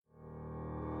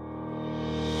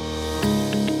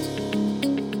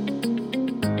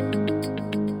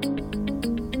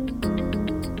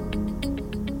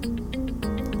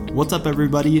What's up,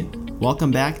 everybody?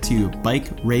 Welcome back to Bike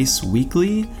Race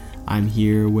Weekly. I'm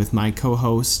here with my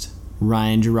co-host,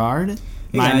 Ryan Gerard.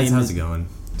 Hey guys, how's it going?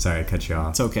 Sorry, I cut you off.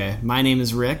 It's okay. My name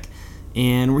is Rick,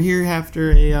 and we're here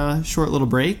after a short little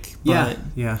break.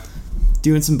 Yeah.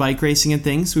 Doing some bike racing and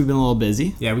things. We've been a little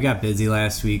busy. Yeah, we got busy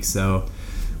last week, so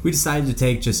we decided to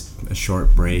take just a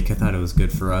short break. I thought it was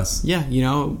good for us. Yeah,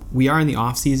 we are in the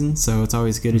off season, so it's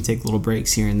always good to take little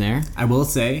breaks here and there. I will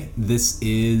say, this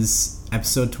is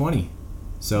episode 20.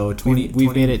 So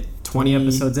We've made it 20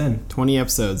 episodes in. 20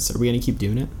 episodes. Are we going to keep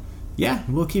doing it? Yeah,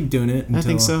 we'll keep doing it until I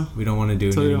think so. We don't want to do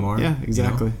it anymore. Yeah,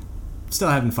 exactly. Still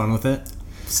having fun with it.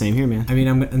 Same here, man. I mean,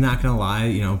 I'm not going to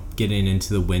lie, getting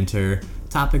into the winter,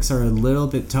 topics are a little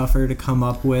bit tougher to come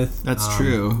up with. That's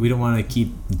true. We don't want to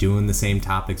keep doing the same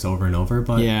topics over and over,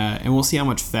 but yeah, and we'll see how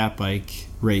much fat bike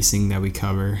racing that we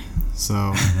cover.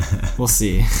 So we'll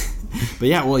see. But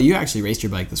yeah, well, you actually raced your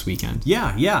bike this weekend.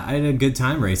 Yeah, I had a good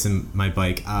time racing my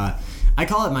bike. I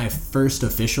call it my first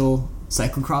official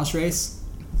cyclocross race.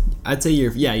 I'd say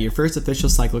your first official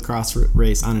cyclocross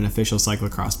race on an official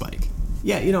cyclocross bike.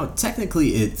 Yeah, technically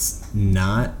it's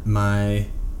not my...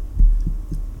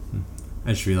 I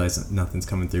just realized nothing's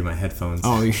coming through my headphones.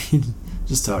 Oh, you're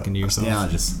just talking to yourself. Yeah, I'll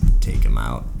just take them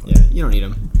out. Yeah, you don't need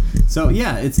them. So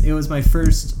yeah, it was my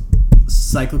first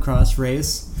cyclocross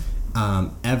race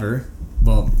ever.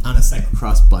 Well, on a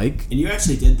cyclocross bike. And you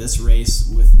actually did this race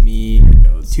with me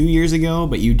 2 years ago,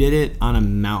 but you did it on a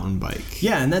mountain bike.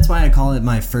 Yeah, and that's why I call it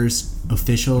my first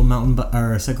official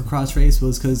cyclocross race,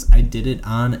 was because I did it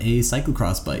on a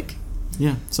cyclocross bike.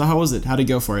 Yeah. So how was it? How'd it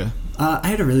go for you? I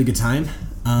had a really good time.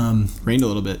 Rained a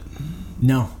little bit.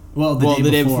 No. Well, the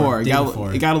day before. It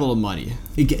got a little muddy.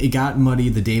 It got muddy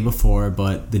the day before,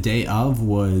 but the day of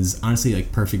was honestly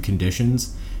like perfect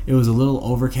conditions. It was a little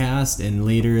overcast, and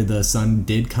later the sun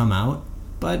did come out.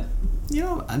 But,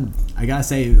 I gotta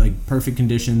say, like, perfect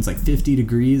conditions, like 50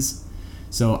 degrees.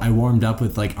 So I warmed up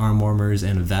with, like, arm warmers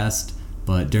and a vest.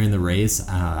 But during the race,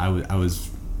 I was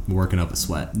working up a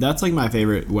sweat. That's, like, my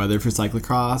favorite weather for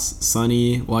cyclocross.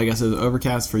 Sunny. Well, I guess it was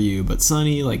overcast for you, but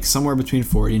sunny, like, somewhere between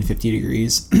 40 and 50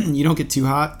 degrees. You don't get too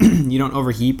hot. You don't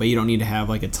overheat, but you don't need to have,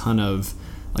 like, a ton of...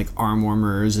 like arm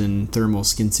warmers and thermal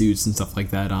skin suits and stuff like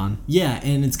that on. Yeah,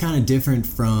 and it's kind of different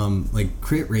from like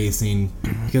crit racing,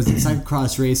 because in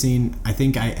cyclocross racing, I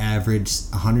think I averaged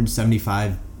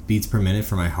 175 beats per minute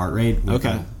for my heart rate.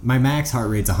 Okay. My max heart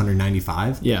rate's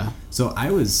 195. Yeah. So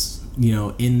I was,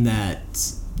 in that,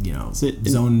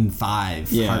 zone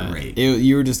 5 heart rate.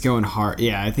 You were just going hard.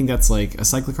 Yeah, I think that's like a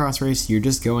cyclocross race. You're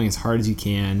just going as hard as you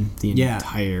can the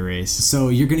entire race. So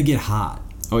you're going to get hot.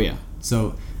 Oh, yeah.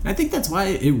 So I think that's why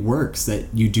it works that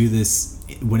you do this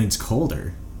when it's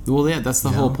colder. Well, yeah, that's the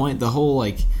whole point. The whole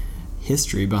like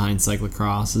history behind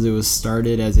cyclocross is it was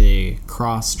started as a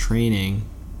cross training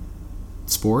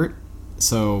sport.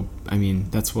 So, I mean,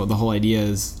 that's what the whole idea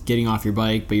is, getting off your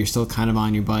bike, but you're still kind of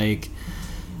on your bike.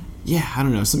 Yeah, I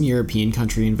don't know. Some European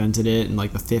country invented it in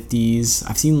like the 50s.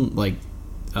 I've seen like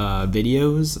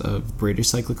videos of British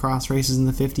cyclocross races in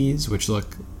the 50s, which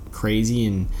look crazy,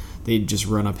 and they'd just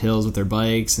run up hills with their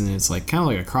bikes, and it's like kind of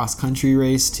like a cross-country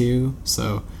race too,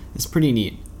 so it's pretty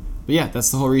neat. But yeah, that's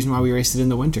the whole reason why we raced it in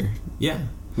the winter. Yeah.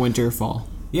 Winter, fall.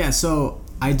 Yeah, so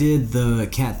I did the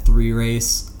Cat 3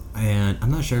 race, and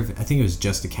I'm not sure I think it was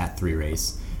just a Cat 3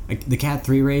 race. The Cat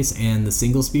 3 race and the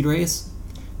single speed race,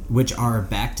 which are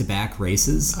back-to-back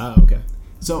races. Oh, okay.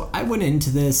 So I went into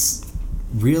this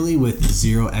really with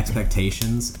zero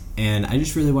expectations, and I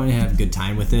just really wanted to have a good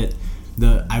time with it.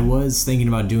 I was thinking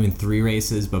about doing 3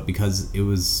 races, but because it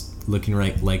was looking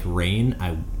like rain,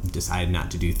 I decided not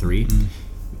to do 3.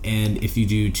 And if you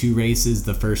do 2 races,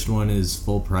 the first one is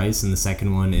full price and the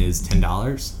second one is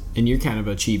 $10. And you're kind of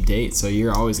a cheap date, so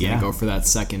you're always going to go for that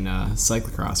second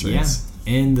cyclocross race.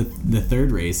 Yeah, and the third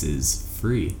race is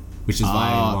free, which is why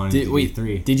I wanted to do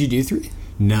 3. Did you do 3?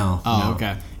 No. Oh, no.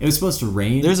 okay. It was supposed to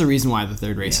rain. There's a reason why the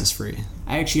third race is free.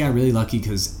 I actually got really lucky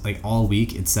because like all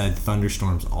week it said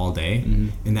thunderstorms all day,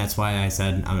 and that's why I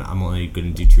said I'm only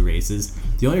going to do 2 races.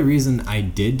 The only reason I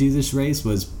did do this race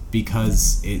was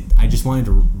because I just wanted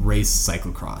to race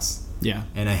cyclocross. Yeah.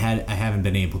 And I haven't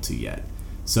been able to yet.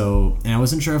 So, and I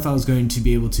wasn't sure if I was going to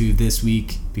be able to this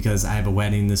week because I have a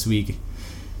wedding this week.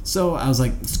 So I was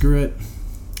like, screw it.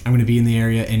 I'm going to be in the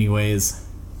area anyways.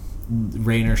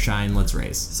 Rain or shine, let's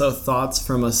race. So thoughts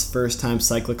from a first-time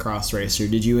cyclocross racer.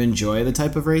 Did you enjoy the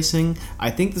type of racing? I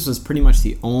think this was pretty much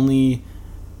the only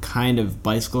kind of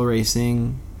bicycle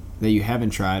racing that you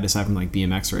haven't tried aside from like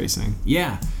BMX racing.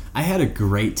 Yeah, I had a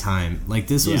great time. Like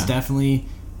this was definitely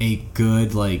a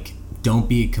good like don't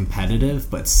be competitive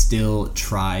but still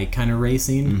try kind of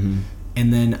racing.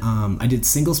 And then I did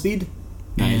single speed.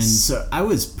 Nice. And so I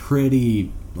was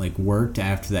pretty like worked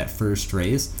after that first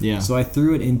race. Yeah. So I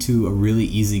threw it into a really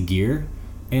easy gear,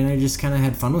 and I just kind of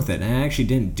had fun with it. And I actually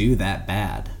didn't do that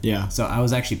bad. Yeah. So I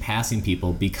was actually passing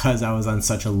people because I was on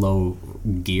such a low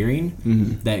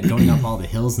gearing that going up all the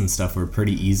hills and stuff were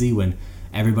pretty easy when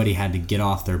everybody had to get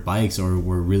off their bikes or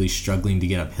were really struggling to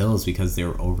get up hills because they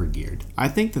were overgeared. I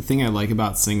think the thing I like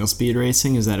about single speed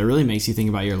racing is that it really makes you think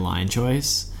about your line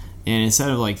choice. And instead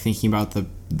of like thinking about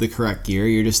the correct gear,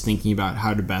 you're just thinking about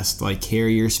how to best like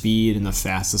carry your speed in the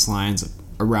fastest lines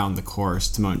around the course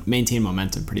to maintain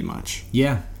momentum pretty much.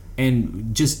 Yeah.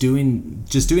 And just doing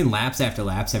laps after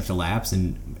laps after laps,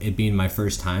 and it being my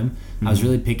first time, I was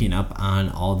really picking up on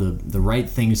all the right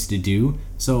things to do.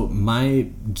 So my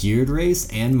geared race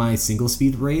and my single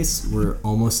speed race were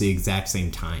almost the exact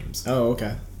same times. Oh,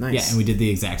 okay. Nice. Yeah, and we did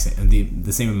the exact same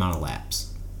the same amount of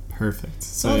laps. Perfect.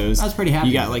 So I was pretty happy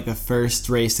You got with like the first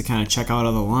race to kind of check out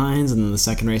all the lines, and then the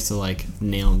second race to like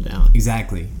nail them down.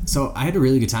 Exactly. So I had a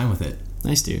really good time with it.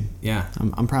 Nice, dude. Yeah.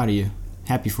 I'm proud of you.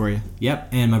 Happy for you. Yep.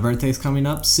 And my birthday's coming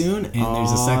up soon, and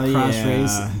there's a cyclocross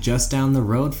race just down the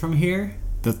road from here.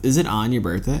 Is it on your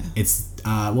birthday? It's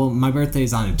my birthday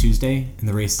is on a Tuesday, and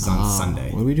the race is on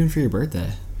Sunday. What are we doing for your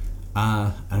birthday?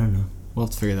 I don't know. We'll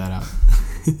have to figure that out.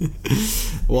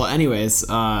 Well, anyways,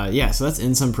 so that's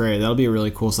in Sun Prairie. That'll be a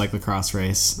really cool cyclocross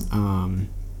race.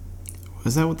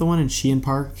 Was that the one in Sheehan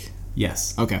Park?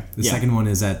 Yes. Okay. The second one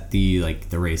is at the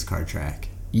race car track.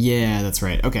 Yeah, that's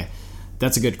right. Okay.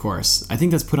 That's a good course. I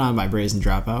think that's put on by Brazen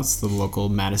Dropouts, the local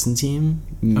Madison team.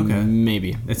 Okay.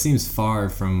 Maybe. It seems far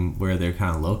from where they're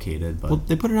kind of located, but Well,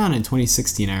 they put it on in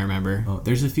 2016, I remember. oh,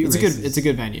 there's a few It's races. a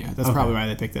good venue. That's Okay. probably why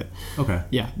they picked it. Okay.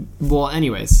 Yeah. Well,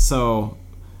 anyways, so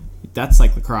that's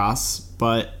cyclocross,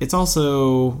 but it's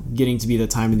also getting to be the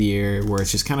time of the year where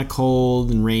it's just kind of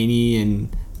cold and rainy and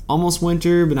almost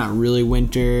winter, but not really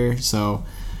winter. So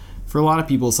for a lot of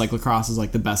people, cyclocross is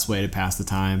like the best way to pass the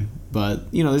time.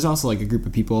 But, there's also like a group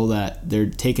of people that they're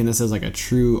taking this as like a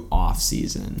true off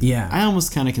season. Yeah. I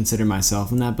almost kind of consider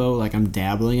myself in that boat. Like I'm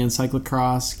dabbling in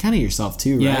cyclocross. Kind of yourself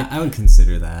too, right? Yeah, I would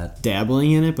consider that.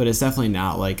 Dabbling in it, but it's definitely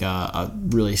not like a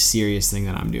really serious thing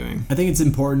that I'm doing. I think it's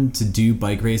important to do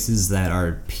bike races that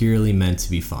are purely meant to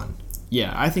be fun.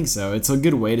 Yeah, I think so. It's a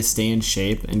good way to stay in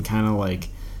shape and kind of like,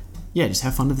 just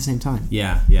have fun at the same time.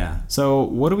 Yeah. So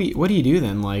what do you do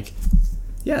then? Like,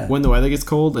 Yeah. when the weather gets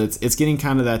cold, it's getting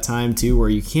kind of that time too where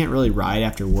you can't really ride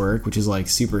after work, which is like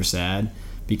super sad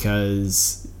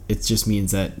because it just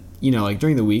means that like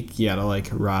during the week you gotta like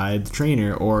ride the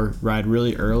trainer or ride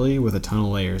really early with a ton of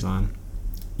layers on.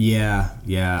 Yeah.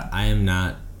 I am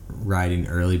not riding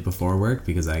early before work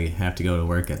because I have to go to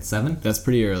work at 7. That's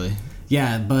pretty early.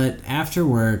 Yeah, but after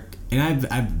work, and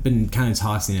I've been kind of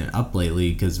tossing it up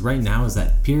lately because right now is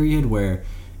that period where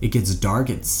it gets dark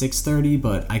at 6:30,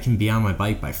 but I can be on my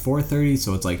bike by 4:30.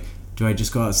 So it's like, do I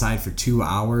just go outside for 2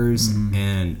 hours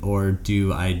or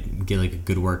do I get like a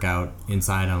good workout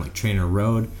inside on like Trainer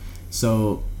Road?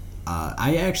 So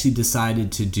I actually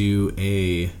decided to do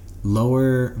a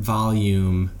lower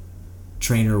volume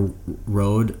Trainer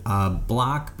Road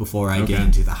block before I get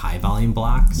into the high volume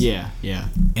blocks. Yeah.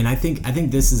 And I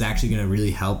think this is actually going to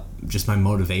really help just my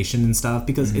motivation and stuff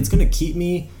because it's going to keep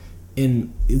me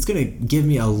it's going to give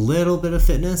me a little bit of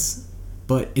fitness,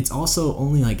 but it's also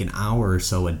only like an hour or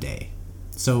so a day.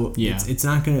 So it's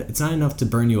not enough to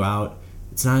burn you out.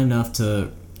 It's not enough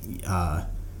to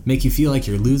make you feel like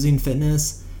you're losing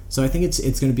fitness. So I think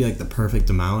it's going to be like the perfect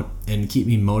amount and keep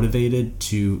me motivated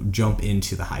to jump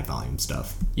into the high volume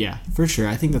stuff. Yeah, for sure.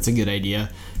 I think that's a good idea.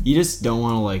 You just don't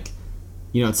want to like,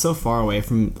 it's so far away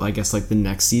from, I guess, like the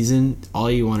next season. All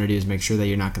you want to do is make sure that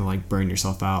you're not going to like burn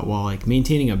yourself out while like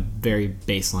maintaining a very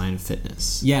baseline of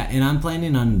fitness. Yeah, and I'm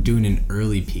planning on doing an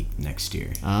early peak next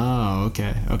year. Oh,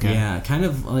 okay. Yeah, kind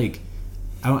of like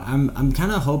I'm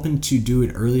kind of hoping to do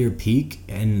an earlier peak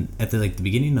and at the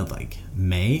beginning of like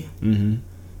May. Mm-hmm.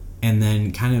 And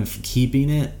then kind of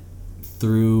keeping it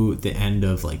through the end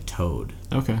of like Toad.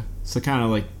 Okay. So kind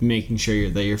of like making sure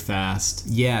that you're fast.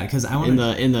 Yeah, because I want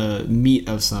in the meat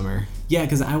of summer. Yeah,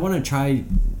 because I want to try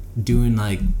doing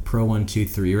like Pro 1, 2,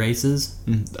 3 races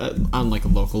on like a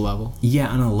local level. Yeah,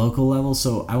 on a local level.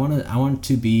 So I want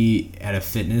to be at a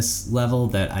fitness level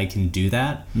that I can do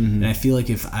that, and I feel like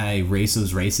if I race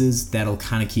those races, that'll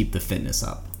kind of keep the fitness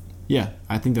up. Yeah,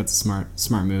 I think that's a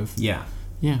smart move. Yeah.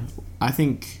 I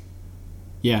think.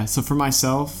 Yeah, so for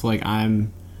myself, like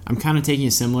I'm kind of taking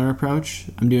a similar approach.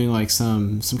 I'm doing like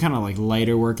some kind of like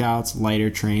lighter workouts, lighter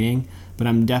training, but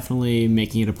I'm definitely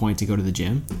making it a point to go to the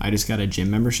gym. I just got a gym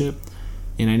membership.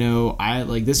 And I know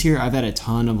this year I've had a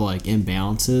ton of like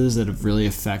imbalances that have really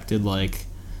affected like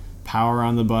power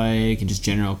on the bike and just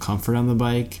general comfort on the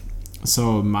bike.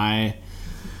 So my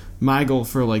goal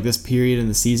for like this period in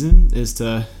the season is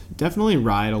to definitely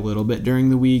ride a little bit during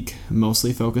the week,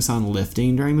 mostly focus on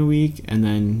lifting during the week, and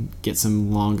then get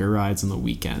some longer rides on the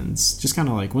weekends. Just kind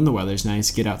of like when the weather's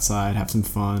nice, get outside, have some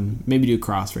fun, maybe do a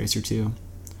cross race or two.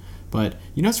 But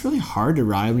it's really hard to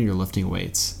ride when you're lifting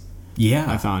weights.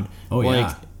 Yeah. I found. Oh,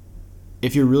 yeah.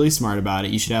 If you're really smart about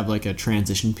it, you should have like a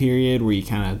transition period where you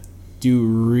kind of do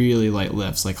really light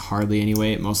lifts, like hardly any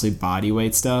weight, mostly body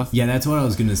weight stuff. Yeah, that's what I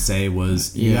was gonna say.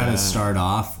 Was you got to start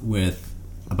off with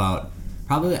about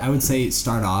I would say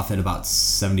start off at about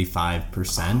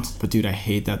 75%. But dude, I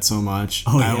hate that so much.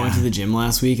 Oh, I went to the gym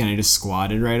last week and I just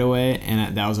squatted right away,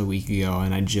 and that was a week ago,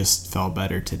 and I just felt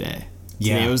better today.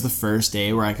 Today was the first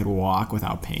day where I could walk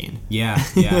without pain. Yeah.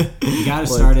 You got to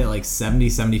start at like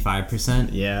 75%.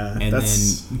 Yeah. And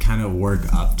then kind of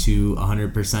work up to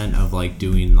 100% of like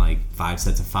doing like 5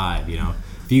 sets of 5,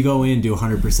 If you go in and do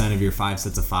 100% of your 5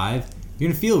 sets of 5, you're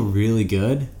going to feel really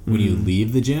good when you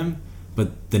leave the gym,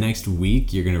 but the next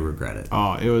week you're going to regret it.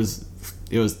 Oh, it was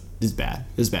bad.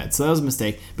 It was bad. So that was a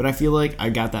mistake, but I feel like I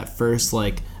got that first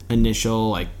like initial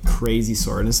like crazy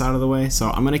soreness out of the way. So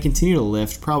I'm going to continue to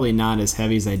lift, probably not as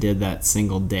heavy as I did that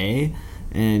single day,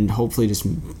 and hopefully just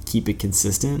keep it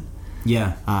consistent.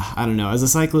 Yeah. I don't know. As a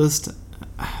cyclist,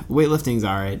 weightlifting's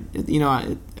all right.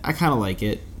 I kind of like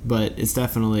it, but it's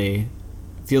definitely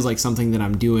feels like something that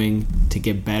I'm doing to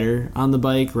get better on the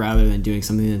bike rather than doing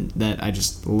something that I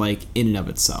just like in and of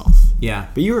itself. Yeah.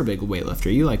 But you were a big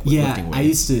weightlifter. You like lifting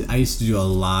weights. I used to do a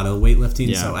lot of weightlifting,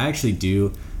 Yeah. so I actually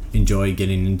do enjoy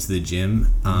getting into the gym.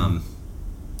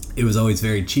 It was always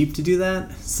very cheap to do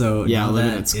that. So now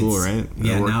living that at school, right?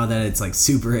 Yeah, now that it's like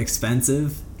super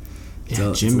expensive.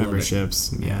 Yeah, gym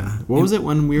memberships. What was it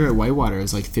when we were at Whitewater? It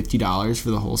was like $50 for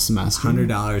the whole semester.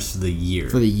 $100 for the year.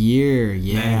 For the year,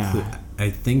 yeah. I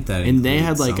think that. And they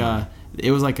had like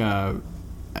it was like a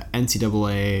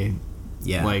NCAA,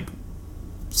 like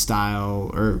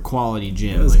style or quality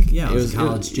gym. It was, like it was a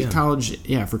college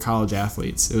gym. For college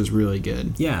athletes, it was really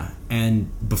good. Yeah,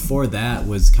 and before that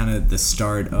was kind of the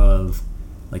start of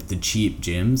like the cheap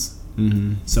gyms.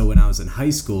 Mm-hmm. So when I was in high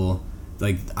school,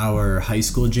 like our high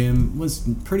school gym was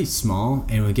pretty small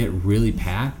and would get really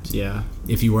packed. Yeah.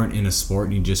 If you weren't in a sport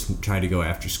and you just tried to go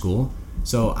after school.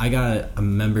 So I got a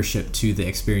membership to the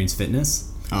Experience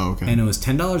Fitness. Oh, okay. And it was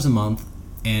 $10 a month.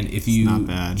 And if you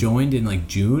joined in like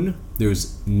June, there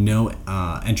was no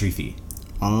entry fee.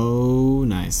 Oh,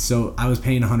 nice. So I was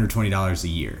paying $120 a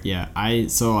year. Yeah. I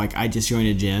just joined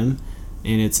a gym,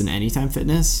 and it's an Anytime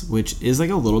Fitness, which is like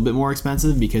a little bit more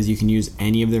expensive because you can use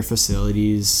any of their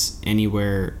facilities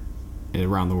anywhere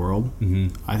around the world. Mm-hmm.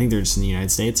 I think they're just in the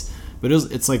United States, but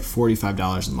it's like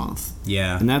 $45 a month.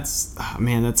 Yeah. And that's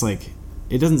like,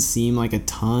 it doesn't seem like a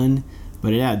ton,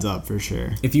 but it adds up for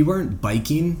sure. If you weren't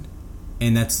biking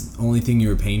and that's the only thing you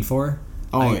were paying for,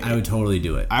 I would totally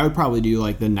do it. I would probably do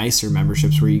like the nicer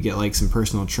memberships where you get like some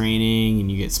personal training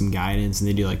and you get some guidance and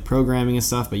they do like programming and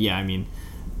stuff. But yeah, I mean,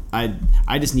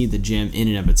 I just need the gym in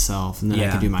and of itself, and then I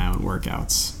can do my own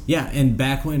workouts. Yeah, and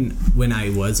back when I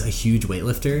was a huge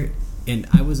weightlifter, and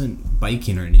I wasn't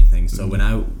biking or anything, so when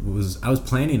I was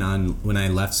planning on, when I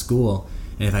left school,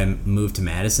 and if I moved to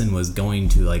Madison, was going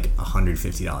to like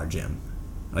 $150 gym,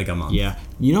 like a month. Yeah,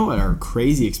 you know what are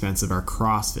crazy expensive are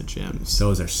CrossFit gyms.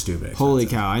 Those are stupid expensive. Holy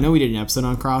cow! I know we did an episode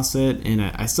on CrossFit, and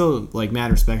I still like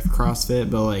mad respect for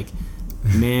CrossFit, but like,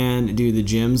 man, dude, the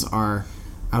gyms are.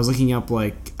 I was looking up,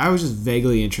 like, I was just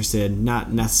vaguely interested,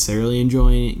 not necessarily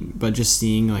enjoying, but just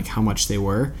seeing, like, how much they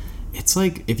were. It's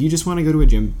like, if you just want to go to a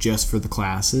gym just for the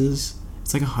classes,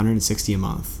 it's like $160 a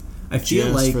month. I feel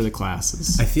just like for the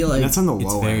classes. I feel like and that's on the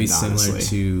low it's very end, similar honestly.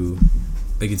 to,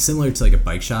 like, it's similar to like a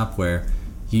bike shop where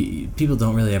people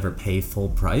don't really ever pay full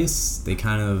price. They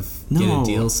kind of get a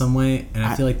deal some way, and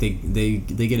I feel like they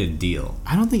get a deal.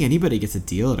 I don't think anybody gets a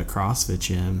deal at a CrossFit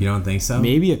gym. You don't think so?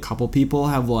 Maybe a couple people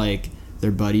have, like, their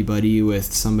buddy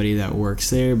with somebody that works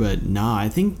there, but nah, I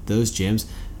think those gyms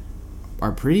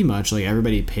are pretty much like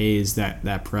everybody pays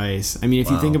that price. I mean, if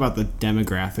you think about the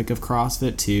demographic of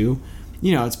CrossFit too,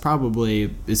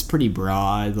 it's pretty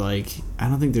broad. Like, I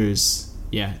don't think there's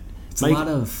it's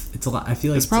a lot. I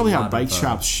feel like it's probably how bike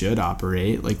shops should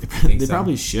operate. Like they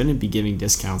probably shouldn't be giving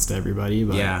discounts to everybody,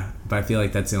 but but I feel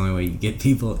like that's the only way you get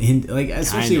people in, like,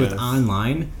 especially with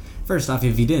online. First off,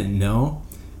 if you didn't know,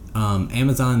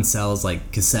 Amazon sells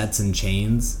like cassettes and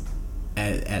chains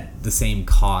at the same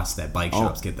cost that bike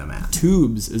shops get them at.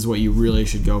 Tubes is what you really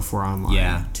should go for online.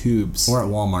 Yeah. Tubes. Or at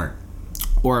Walmart.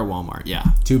 Or at Walmart, yeah.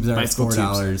 Tubes are Bicycle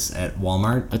 $4 at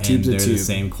Walmart. A tube's and a they're tube. the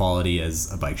same quality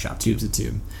as a bike shop tube. Tube's a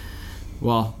tube.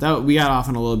 Well, we got off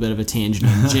on a little bit of a tangent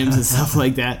on gyms and stuff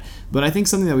like that. But I think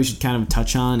something that we should kind of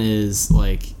touch on is,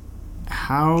 like,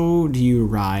 how do you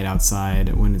ride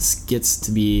outside when it gets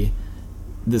to be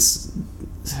this...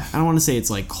 I don't want to say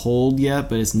it's, like, cold yet,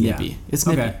 but it's nippy. Yeah. It's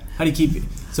nippy. Okay. How do you keep...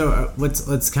 So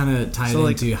let's kind of tie it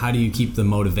into how do you keep the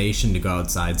motivation to go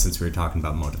outside, since we were talking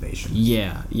about motivation.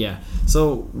 Yeah.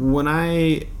 So when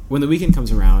the weekend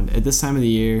comes around, at this time of the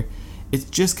year, it's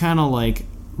just kind of like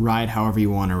ride however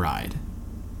you want to ride.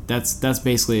 That's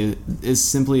basically as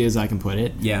simply as I can put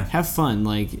it. Yeah. Have fun.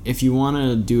 Like, if you want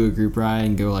to do a group ride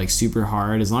and go, like, super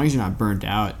hard, as long as you're not burnt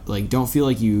out, like, don't feel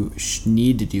like you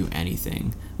need to do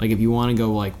anything. Like, if you want to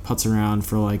go, like, putz around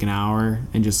for, like, an hour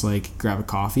and just, like, grab a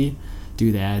coffee,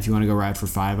 do that. If you want to go ride for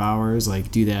 5 hours,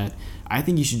 like, do that. I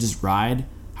think you should just ride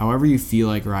however you feel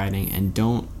like riding, and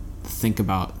don't think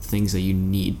about things that you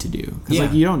need to do. Because,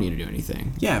 like, you don't need to do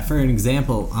anything. Yeah, for an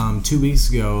example, 2 weeks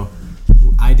ago,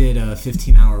 I did a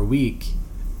 15-hour week,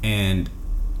 and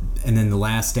then the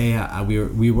last day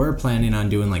we were planning on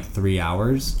doing like 3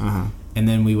 hours, and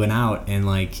then we went out, and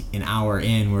like an hour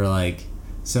in, we're like,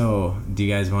 so do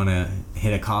you guys want to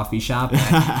hit a coffee shop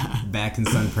back in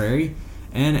Sun Prairie?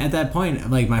 And at that point,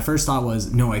 like, my first thought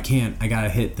was, no, I can't. I gotta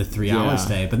hit the 3 hours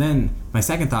today. But then my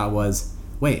second thought was,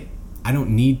 wait, I don't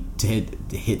need to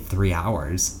hit 3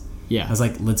 hours. Yeah. I was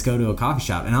like, let's go to a coffee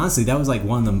shop. And honestly, that was like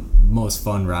one of the most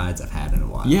fun rides I've had in a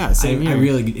while. Yeah, same here. I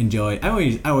really enjoy.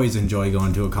 I always enjoy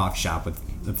going to a coffee shop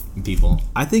with people.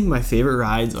 I think my favorite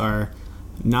rides are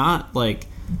not like,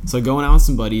 so going out with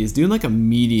some buddies, doing like a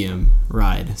medium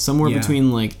ride, somewhere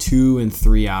between like 2 and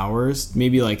 3 hours,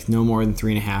 maybe like no more than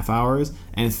 3.5 hours,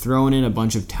 and throwing in a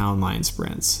bunch of town line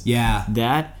sprints. Yeah.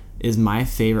 That is my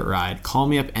favorite ride. Call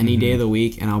me up any day of the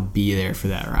week and I'll be there for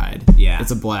that ride. Yeah.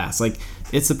 It's a blast. Like,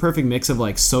 it's the perfect mix of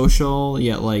like social,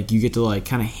 yet like you get to like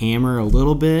kind of hammer a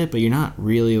little bit, but you're not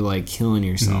really like killing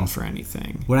yourself or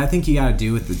anything. What I think you gotta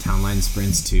do with the town line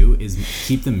sprints too is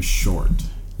keep them short.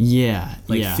 Yeah.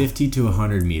 Like 50 to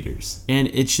 100 meters. And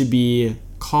it should be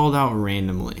called out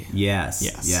randomly.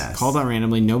 Yes. Called out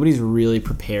randomly. Nobody's really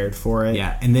prepared for it.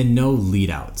 Yeah, and then no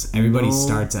lead outs. Everybody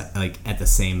starts at the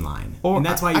same line. And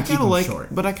that's why you keep them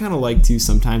short. But I kind of like to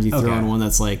sometimes you throw in one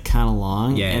that's like kind of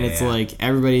long. Yeah, and it's like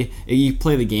everybody, you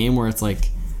play the game where it's like,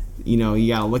 you know,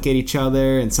 you gotta look at each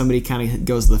other and somebody kind of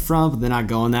goes to the front, but they're not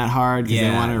going that hard because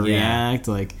they want to react.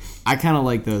 Like, I kind of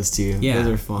like those too. Yeah.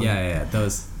 Those are fun. Yeah.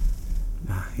 Those.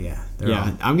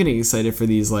 I'm getting excited for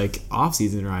these like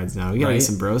off-season rides now. We gotta get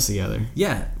some bros together.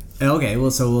 Yeah. Okay.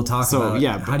 Well, so we'll talk about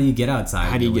how do you get outside?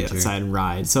 How do you get outside and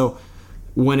ride? So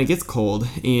when it gets cold,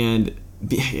 and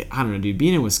I don't know, dude,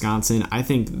 being in Wisconsin, I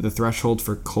think the threshold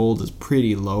for cold is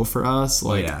pretty low for us.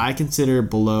 Like, I consider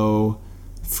below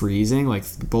freezing, like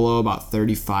below about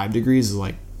 35 degrees is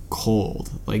like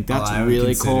cold. Like, that's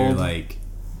really cold. Like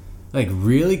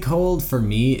really cold for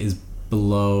me is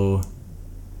below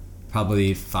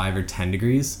probably 5 or 10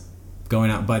 degrees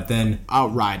going out, but then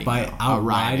out riding, I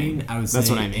would say that's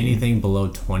what I mean. Anything below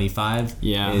 25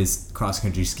 is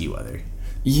cross-country ski weather.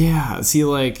 Yeah, see,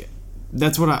 like,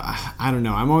 that's what I don't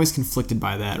know, I'm always conflicted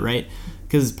by that, right?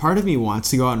 Because part of me wants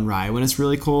to go out and ride when it's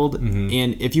really cold,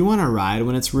 and if you want to ride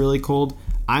when it's really cold,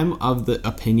 I'm of the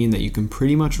opinion that you can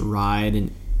pretty much ride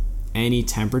in any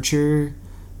temperature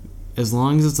as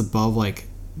long as it's above like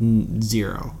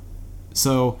 0.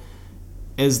 So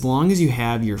as long as you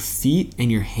have your feet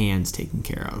and your hands taken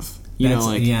care of.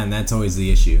 And that's always the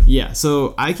issue. Yeah,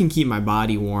 so I can keep my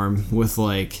body warm with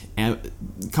like a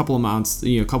couple amounts,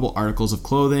 a couple articles of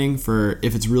clothing. For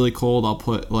if it's really cold, I'll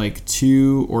put like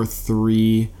 2 or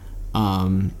 3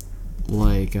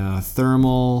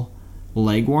 thermal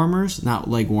leg warmers, not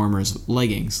leg warmers,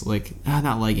 leggings,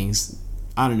 not leggings.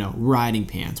 I don't know, riding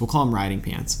pants. We'll call them riding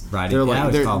pants. I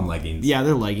always call them leggings. Yeah,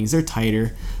 they're leggings. They're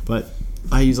tighter, but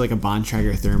I use like a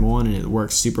Bontrager thermal one, and it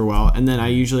works super well. And then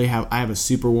I have a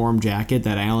super warm jacket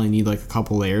that I only need like a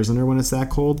couple layers under when it's that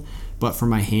cold. But for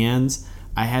my hands,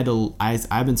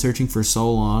 I've been searching for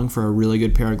so long for a really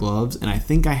good pair of gloves, and I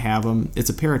think I have them. It's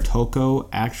a pair of Toco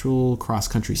actual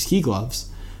cross-country ski gloves.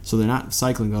 So they're not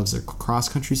cycling gloves, they're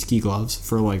cross-country ski gloves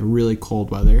for like really cold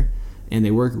weather, and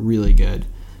they work really good.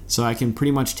 So I can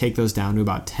pretty much take those down to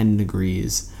about 10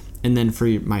 degrees. And then for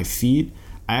my feet,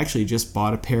 I actually just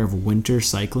bought a pair of winter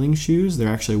cycling shoes.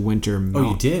 They're actually winter mountain.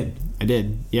 Oh, you did? I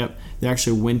did, yep. They're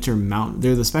actually winter mountain.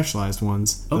 They're the specialized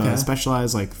ones. Okay.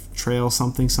 Specialized like trail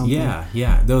something.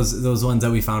 Yeah. Those ones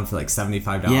that we found for like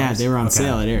 $75. Yeah, they were on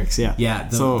sale at Eric's, yeah. Yeah,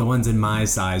 the ones in my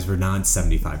size were not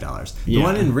 $75. The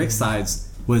one in Rick's size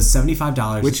was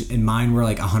 $75, and mine were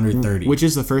like $130. Which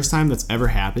is the first time that's ever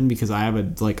happened because I have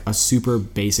a super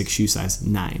basic shoe size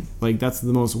 9. Like that's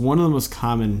one of the most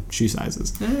common shoe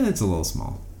sizes. It's a little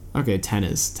small. Okay,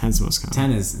 10's the most common.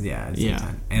 10 is it's like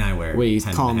 10. And I wear. Wait,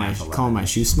 calling my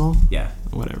shoe small? Yeah.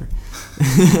 Whatever.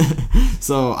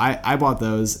 So I bought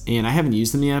those and I haven't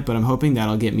used them yet, but I'm hoping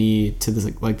that'll get me to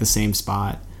the same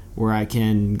spot where I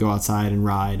can go outside and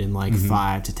ride in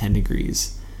 5 to 10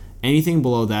 degrees. Anything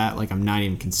below that, I'm not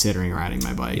even considering riding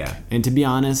my bike. Yeah. And to be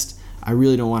honest, I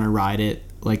really don't want to ride it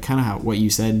kind of what you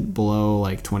said, below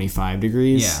 25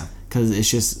 degrees. Yeah. Because it's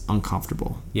just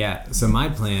uncomfortable. Yeah. So my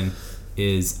plan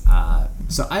is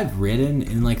so I've ridden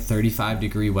in 35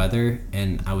 degree weather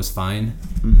and I was fine.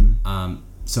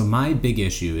 So my big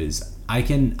issue is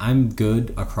I'm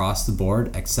good across the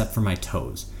board except for my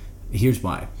toes. Here's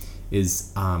why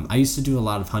is I used to do a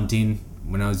lot of hunting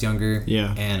when I was younger.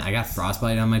 Yeah. And I got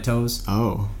frostbite on my toes.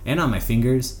 Oh. And on my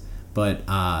fingers. But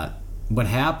what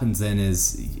happens then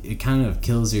is it kind of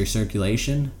kills your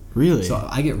circulation. Really? So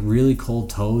I get really cold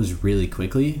toes really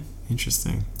quickly.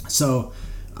 Interesting. So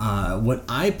what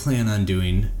I plan on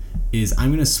doing is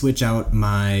I'm gonna switch out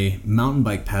my mountain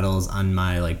bike pedals on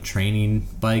my training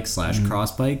bike /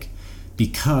 cross bike,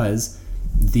 because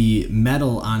the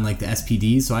metal on the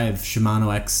SPD, so I have Shimano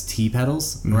XT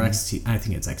pedals or XT, I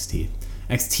think it's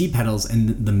XT pedals,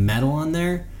 and the metal on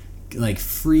there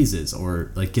freezes or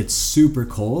gets super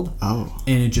cold. Oh.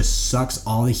 And it just sucks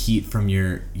all the heat from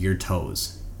your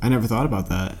toes. I never thought about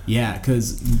that. Yeah,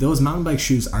 because those mountain bike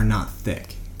shoes are not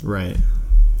thick. Right.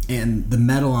 And the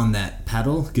metal on that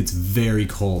pedal gets very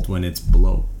cold when it's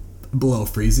below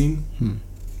freezing.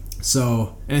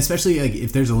 So, and especially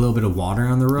if there's a little bit of water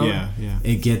on the road, yeah.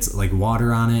 it gets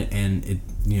water on it, and it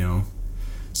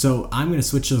So I'm gonna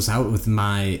switch those out with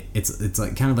my it's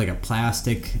kind of a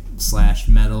plastic /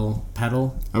 metal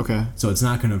pedal. Okay. So it's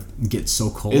not gonna get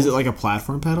so cold. Is it a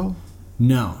platform pedal?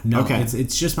 No. Okay.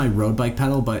 It's just my road bike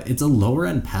pedal, but it's a lower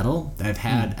end pedal that I've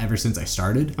had ever since I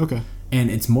started. Okay. And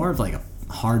it's more of a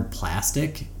hard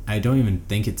plastic. I don't even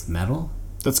think it's metal.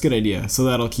 That's a good idea. So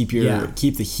that'll keep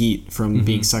keep the heat from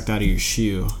being sucked out of your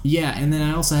shoe. Yeah, and then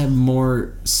I also have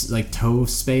more toe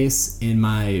space in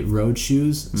my road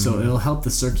shoes, so it'll help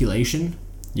the circulation.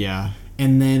 Yeah.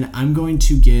 And then I'm going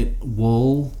to get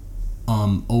wool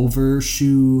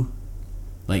overshoe,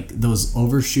 those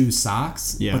overshoe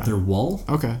socks, but they're wool.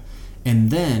 Okay.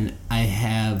 And then I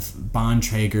have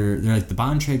Bontrager. They're the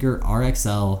Bontrager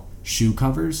RXL shoe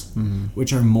covers,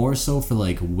 which are more so for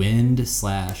wind /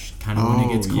 kind of when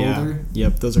it gets colder. Yeah.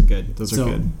 Yep, those are good. Those are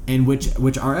good. And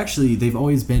which are actually, they've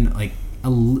always been a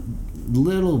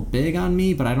little big on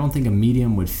me, but I don't think a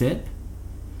medium would fit.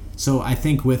 So I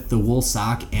think with the wool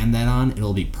sock and that on,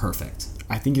 it'll be perfect.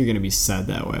 I think you're gonna be set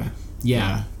that way.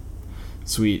 Yeah.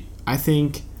 Sweet. I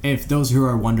think if those who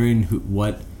are wondering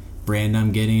what brand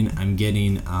I'm getting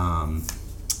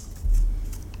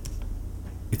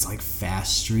it's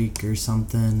Fast Streak or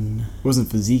something.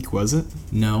 Wasn't Physique, was it?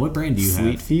 No, what brand do you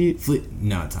have? Fleet Feet?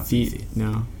 No, it's not Fleet Feet.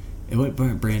 No. What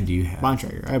brand do you have?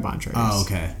 Bontrager. I have Bontragers. Oh,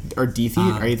 okay. Or Defeat?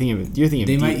 Are you thinking of? You're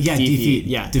thinking of Defeat.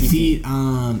 Yeah, Defeat.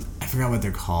 I forgot what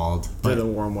they're called. They're the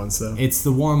warm ones, though. It's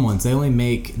the warm ones.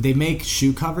 They make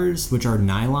shoe covers which are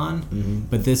nylon,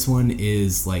 but this one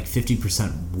is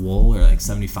 50% wool or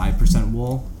 75%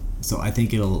 wool. So I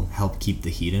think it'll help keep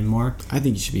the heat in more. I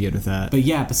think you should be good with that. But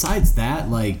yeah, besides that,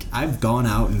 I've gone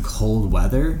out in cold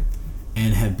weather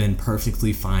and have been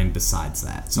perfectly fine besides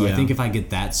that. So I think if I get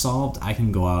that solved, I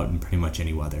can go out in pretty much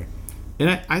any weather.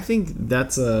 And I think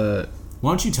that's a...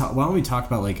 Why don't we talk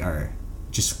about our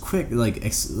just quick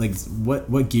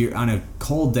what gear on a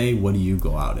cold day, what do you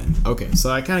go out in? Okay, so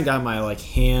I kind of got my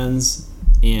hands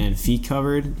and feet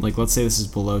covered. Let's say this is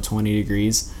below 20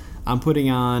 degrees. I'm putting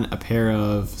on a pair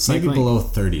of cycling... Maybe below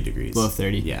 30 degrees. Below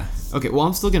 30? Yeah. Okay, well,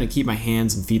 I'm still going to keep my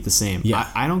hands and feet the same. Yeah.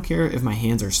 I don't care if my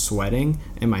hands are sweating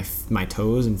and my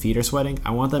toes and feet are sweating.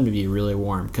 I want them to be really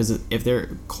warm, because if they're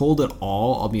cold at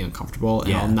all, I'll be uncomfortable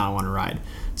and I'll not want to ride.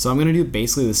 So I'm going to do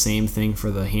basically the same thing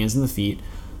for the hands and the feet.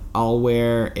 I'll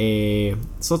wear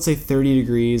so let's say 30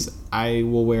 degrees, I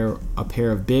will wear a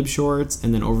pair of bib shorts,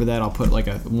 and then over that I'll put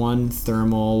one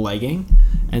thermal legging,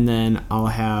 and then I'll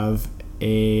have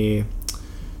a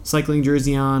cycling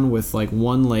jersey on with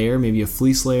one layer, maybe a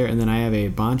fleece layer, and then I have a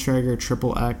Bontrager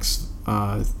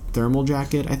XXX thermal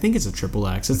jacket. I think it's a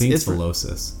XXX. I think it's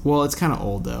Velocis. Well, it's kind of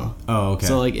old though. Oh, okay.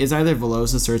 So it's either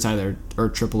Velocis or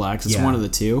XXX. It's one of the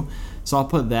two. So I'll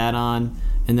put that on,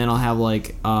 and then I'll have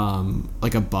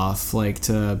a buff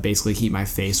to basically keep my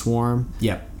face warm.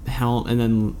 Yep. and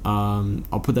then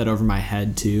I'll put that over my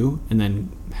head too, and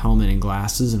then helmet and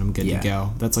glasses, and I'm good to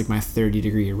go. That's like my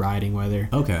 30-degree riding weather.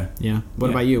 Okay. Yeah. What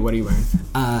about you? What are you wearing?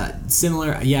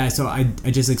 Similar. Yeah. So I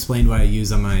just explained what I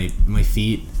use on my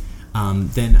feet.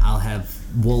 Then I'll have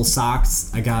wool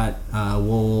socks. I got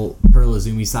wool Pearl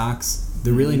Izumi socks.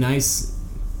 They're really nice.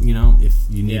 You know, if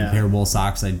you need a pair of wool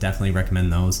socks, I definitely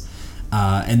recommend those.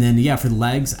 And then for the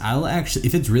legs, I'll actually,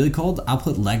 if it's really cold, I'll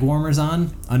put leg warmers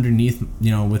on underneath,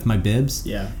 with my bibs.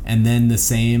 Yeah. And then the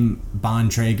same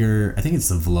Bontrager, I think it's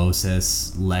the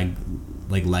Velocis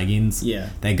leggings. Yeah.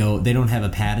 They don't have a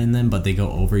pad in them, but they go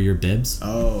over your bibs.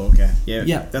 Oh, okay. Yeah.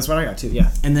 Yeah. That's what I got too.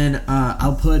 Yeah. And then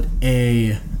I'll put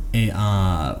a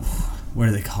what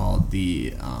are they called?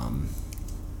 They're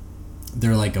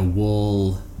like a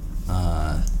wool.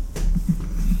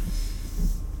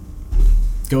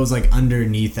 Goes like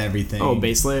underneath everything. Oh,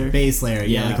 base layer? Base layer,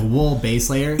 yeah, like a wool base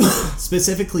layer.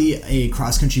 Specifically a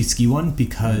cross-country ski one,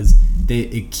 because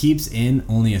it keeps in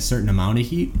only a certain amount of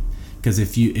heat. Because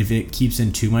if it keeps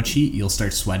in too much heat, you'll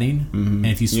start sweating. Mm-hmm. And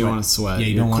if you sweat, you don't want to sweat. Yeah,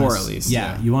 you Your don't want core to, at least.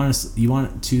 Yeah, you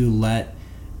want to let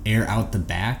air out the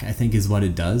back, I think is what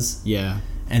it does. Yeah.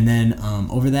 And then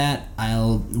over that,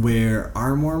 I'll wear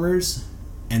arm warmers.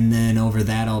 And then over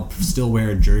that, I'll still wear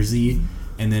a jersey.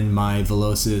 And then my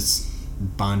Velocis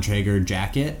Bontrager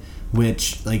jacket,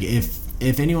 which, like,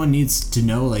 if anyone needs to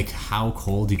know like how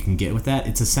cold you can get with that,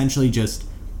 it's essentially just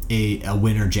a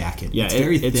winter jacket. Yeah, it's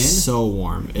very thin. It's so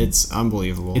warm. It's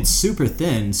unbelievable. It's super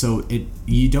thin, so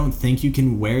you don't think you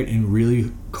can wear it in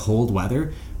really cold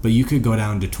weather, but you could go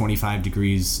down to 25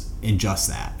 degrees in just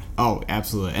that. Oh,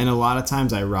 absolutely. And a lot of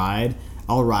times I'll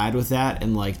ride with that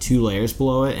and like 2 layers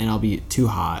below it, and I'll be too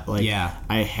hot. Like,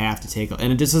 I have to take,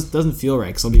 and it just doesn't feel right,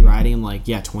 because I'll be riding in like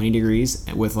 20 degrees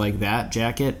with like that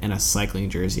jacket and a cycling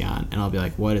jersey on, and I'll be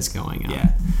like, what is going on?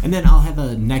 Yeah. And then I'll have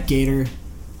a neck gaiter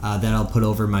that I'll put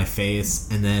over my face,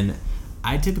 and then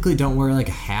I typically don't wear like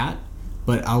a hat,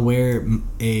 but I'll wear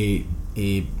a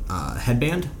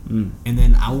headband, and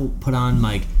then I'll put on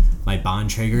my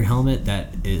Bontrager helmet.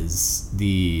 That is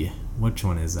which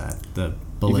one is that? The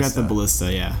Ballista. You've got the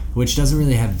Ballista, yeah. Which doesn't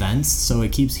really have vents, so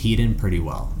it keeps heat in pretty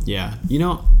well. Yeah.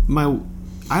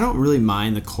 I don't really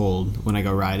mind the cold when I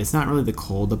go ride. It's not really the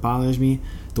cold that bothers me.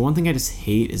 The one thing I just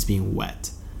hate is being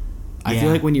wet. I feel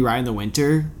like when you ride in the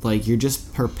winter, like, you're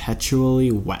just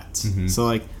perpetually wet. Mm-hmm. So,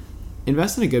 like,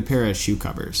 invest in a good pair of shoe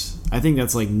covers. I think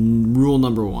that's, like, rule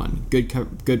number 1.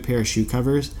 Good pair of shoe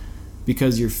covers,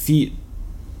 because your feet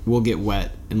will get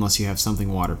wet unless you have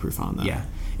something waterproof on them. Yeah.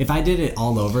 If I did it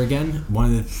all over again,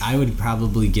 I would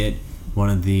probably get one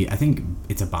of I think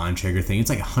it's a Bontrager thing. It's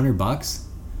like $100,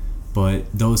 but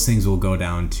those things will go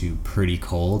down to pretty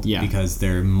cold because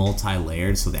they're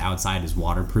multi-layered. So the outside is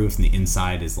waterproof and the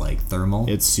inside is like thermal.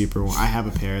 It's super warm. I have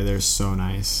a pair. They're so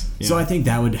nice. Yeah. So I think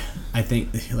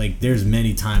like there's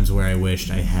many times where I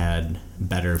wished I had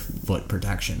better foot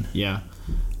protection. Yeah.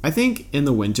 I think in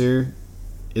the winter,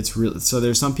 it's real. So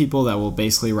there's some people that will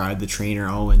basically ride the trainer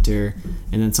all winter,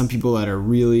 and then some people that are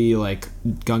really like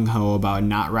gung-ho about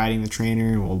not riding the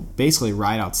trainer and will basically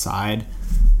ride outside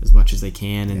as much as they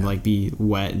can and like be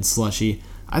wet and slushy.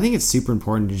 I think it's super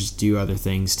important to just do other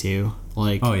things too.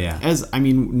 Like,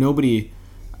 nobody,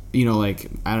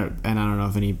 like, I don't know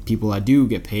if any people that do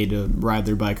get paid to ride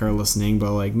their bike are listening,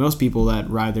 but like most people that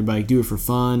ride their bike do it for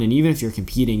fun, and even if you're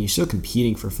competing, you're still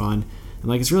competing for fun. And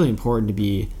like, it's really important to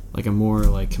be like a more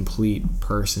like complete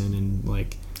person and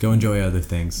like go enjoy other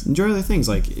things.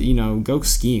 Like, go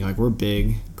skiing. Like, we're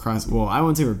big I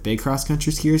wouldn't say we're big cross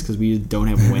country skiers because we don't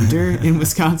have winter in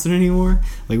Wisconsin anymore.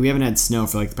 Like, we haven't had snow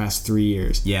for like the past 3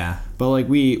 years. Yeah. But like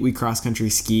we cross country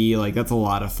ski. Like, that's a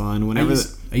lot of fun.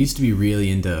 I used to be really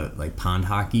into like pond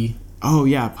hockey. Oh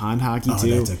yeah, pond hockey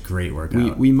too. That's a great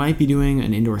workout. We might be doing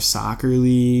an indoor soccer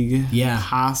league. Yeah,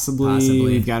 possibly.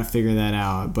 We've got to figure that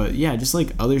out. But yeah, just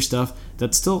like other stuff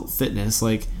that's still fitness,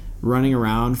 like running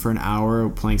around for an hour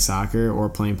playing soccer or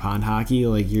playing pond hockey.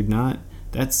 Like,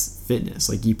 that's fitness.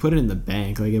 Like, you put it in the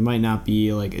bank. Like, it might not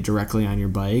be like directly on your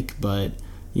bike, but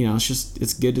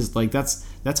it's good to, like, that's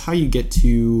how you get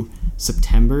to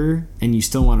September and you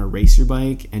still want to race your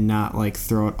bike and not like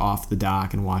throw it off the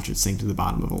dock and watch it sink to the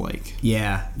bottom of a lake.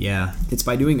 Yeah. It's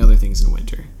by doing other things in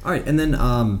winter. All right, and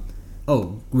then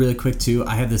really quick too,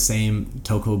 I have the same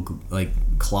Toko like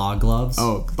claw gloves.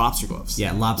 Oh, lobster gloves.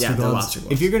 Yeah, lobster gloves.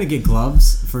 If you're gonna get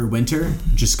gloves for winter,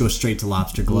 just go straight to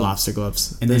lobster gloves. Lobster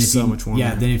gloves. And they're so much warmer.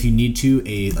 Yeah, then if you need to,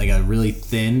 a really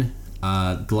thin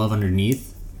glove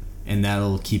underneath, and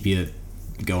that'll keep you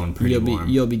going pretty warm.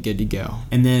 You'll be good to go.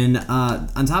 And then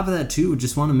on top of that too,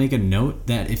 just want to make a note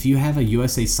that if you have a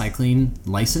USA Cycling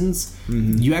license,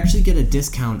 you actually get a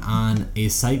discount on a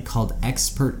site called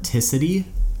Experticity.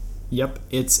 Yep,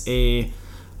 it's a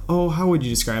how would you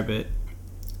describe it?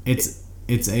 It's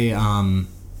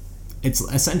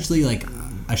essentially like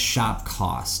a shop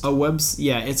cost.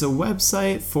 It's a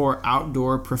website for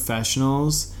outdoor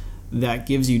professionals that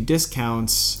gives you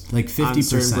discounts, like 50% on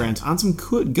certain brands, on some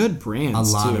good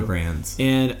brands. A lot of brands.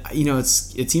 And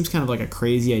it seems kind of like a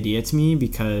crazy idea to me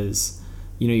because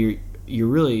you're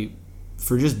really,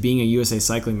 for just being a USA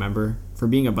Cycling member, for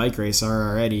being a bike racer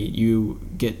already, you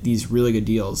get these really good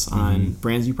deals on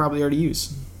brands you probably already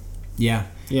use. Yeah.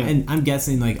 And I'm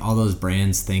guessing like all those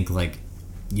brands think like,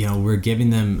 we're giving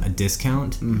them a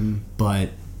discount, but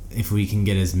if we can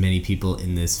get as many people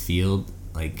in this field,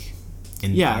 like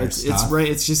it's right.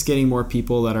 It's just getting more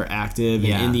people that are active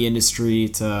and in the industry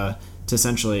to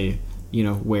essentially,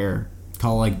 wear.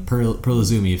 Call like Pearl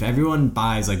Izumi. If everyone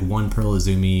buys like one Pearl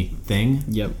Izumi thing,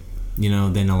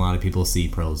 then a lot of people see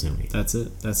Pearl Izumi. That's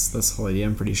it. That's the whole idea,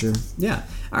 I'm pretty sure. Yeah.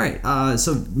 All right.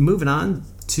 So moving on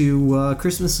to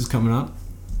Christmas is coming up.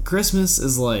 Christmas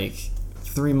is like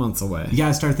 3 months away. You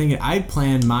gotta start thinking. I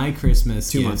plan my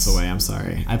Christmas 2 months away. I'm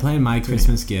sorry. I plan my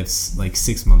Christmas gifts like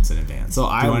 6 months in advance. So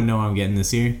do you want to know what I'm getting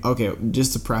this year? Okay,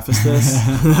 just to preface this,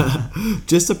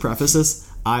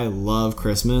 I love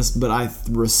Christmas, but I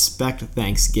respect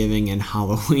Thanksgiving and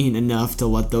Halloween enough to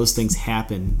let those things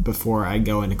happen before I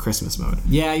go into Christmas mode.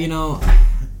 Yeah,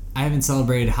 I haven't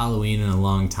celebrated Halloween in a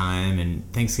long time, and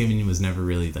Thanksgiving was never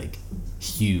really like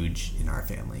huge in our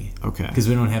family. Okay. Because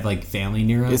we don't have like family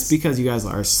near us. It's because you guys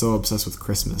are so obsessed with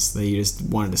Christmas that you just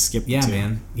wanted to skip the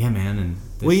two. Yeah, man. And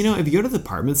well, if you go to the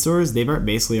department stores, they've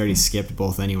basically already skipped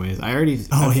both anyways.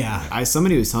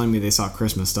 Somebody was telling me they saw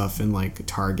Christmas stuff in like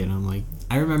Target. I'm like,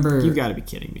 I remember. You got to be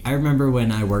kidding me. I remember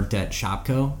when I worked at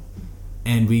Shopko,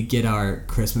 and we get our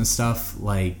Christmas stuff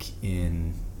like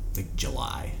in like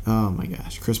July. Oh my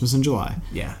gosh, Christmas in July.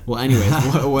 Yeah. Well, anyways,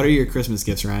 what are your Christmas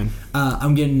gifts, Ryan?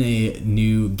 I'm getting a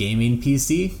new gaming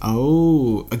PC.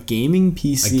 Oh, a gaming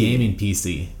PC. A gaming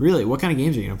PC. Really? What kind of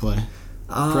games are you gonna play?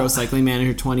 Pro Cycling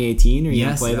Manager 2018? Are you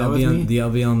gonna play that with me? I'll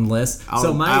be on the list.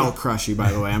 I'll crush you,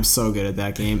 by the way. I'm so good at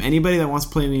that game. Anybody that wants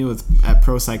to play me at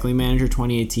Pro Cycling Manager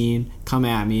 2018, come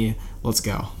at me. Let's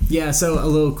go. Yeah, so a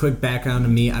little quick background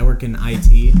on me. I work in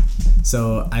IT.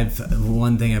 So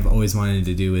one thing I've always wanted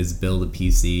to do is build a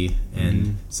PC.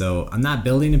 And so I'm not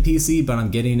building a PC, but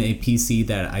I'm getting a PC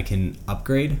that I can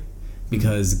upgrade.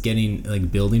 Because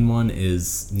building one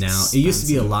is now expensive. It used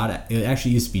to be it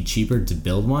actually used to be cheaper to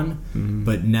build one,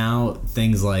 but now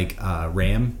things like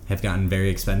RAM have gotten very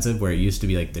expensive, where it used to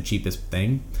be like the cheapest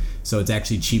thing. So it's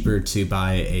actually cheaper to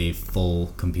buy a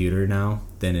full computer now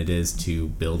than it is to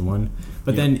build one.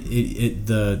 But then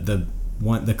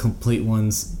the complete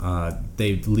ones,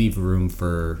 they leave room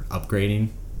for upgrading.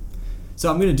 So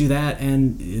I'm gonna do that,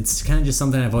 and it's kind of just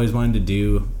something I've always wanted to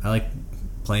do. I like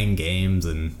playing games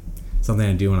and something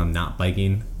I do when I'm not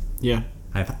biking. Yeah.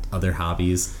 I have other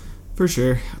hobbies. For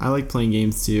sure. I like playing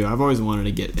games too. I've always wanted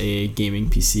to get a gaming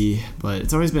PC, but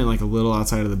it's always been like a little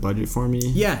outside of the budget for me.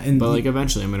 Yeah. But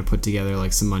eventually I'm going to put together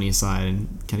like some money aside and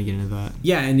kind of get into that.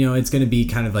 Yeah, and it's going to be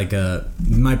kind of like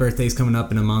my birthday's coming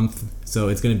up in a month, so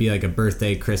it's going to be like a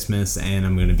birthday, Christmas, and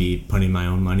I'm going to be putting my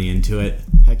own money into it.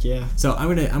 Heck yeah. So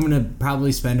I'm going to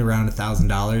probably spend around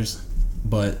 $1,000,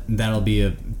 but that'll be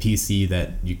a PC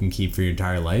that you can keep for your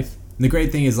entire life. And the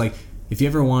great thing is, like, if you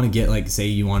ever want to get, like, say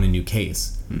you want a new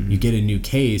case, you get a new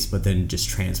case, but then just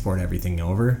transport everything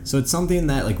over. So it's something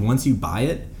that, like, once you buy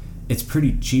it, it's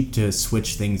pretty cheap to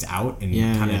switch things out and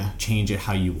kind of change it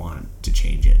how you want to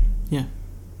change it. Yeah.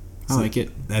 I like it.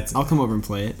 I'll come over and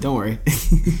play it. Don't worry.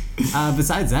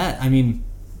 Besides that, I mean,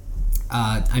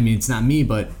 it's not me,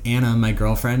 but Anna, my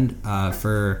girlfriend,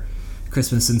 for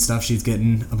Christmas and stuff, she's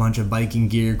getting a bunch of biking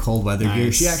gear, cold weather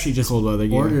gear. She actually just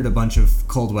ordered a bunch of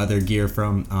cold weather gear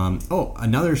from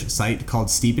another site called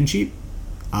Steep and Cheap.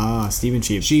 Ah, Steep and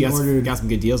Cheap. She got some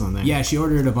good deals on there. Yeah, she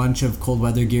ordered a bunch of cold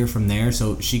weather gear from there.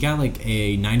 So she got like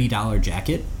a $90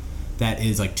 jacket that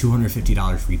is like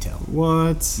 $250 retail.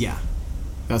 What? Yeah.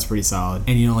 That's pretty solid.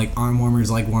 And like arm warmers,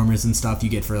 leg warmers and stuff you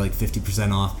get for like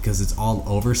 50% off because it's all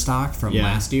overstock from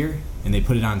last year, and they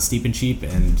put it on Steep and Cheap,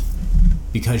 and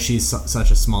because she's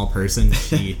such a small person,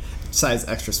 she size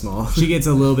extra small. She gets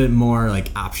a little bit more like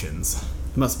options.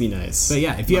 Must be nice. But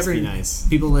yeah, if you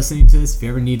people listening to this, if you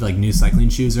ever need like new cycling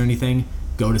shoes or anything,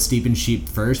 go to Steep and Sheep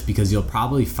first because you'll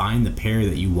probably find the pair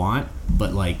that you want,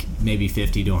 but like maybe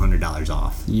 $50 to $100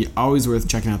 off. Always worth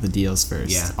checking out the deals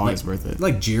first. Yeah, Always worth it.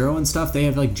 Like Giro and stuff, they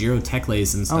have like Giro Tech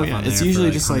Lace and stuff on there. It's usually for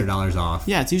like just like $100 off.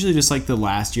 Yeah, it's usually just like the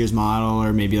last year's model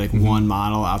or maybe like one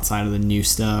model outside of the new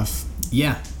stuff.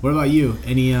 Yeah. What about you?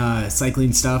 Any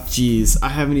cycling stuff? Jeez, I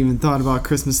haven't even thought about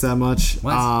Christmas that much.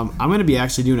 What? I'm gonna be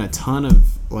actually doing a ton of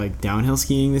like downhill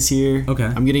skiing this year. Okay.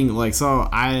 I'm getting like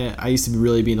I used to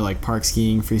really be into like park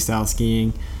skiing, freestyle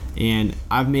skiing, and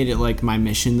I've made it like my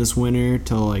mission this winter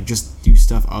to like just do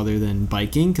stuff other than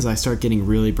biking because I start getting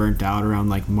really burnt out around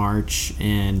like March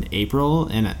and April,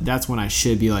 and that's when I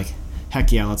should be like,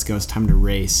 heck yeah, let's go, it's time to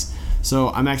race. So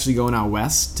I'm actually going out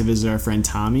west to visit our friend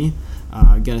Tommy.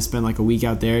 Gonna spend like a week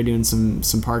out there doing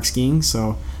some park skiing.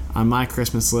 So on my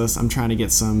Christmas list, I'm trying to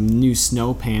get some new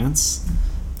snow pants,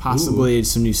 possibly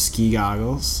some new ski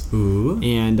goggles. Ooh.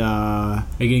 And are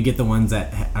you gonna get the ones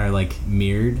that are like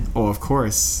mirrored? Oh, of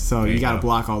course. So you gotta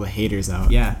block all the haters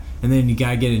out. Yeah. And then you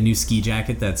gotta get a new ski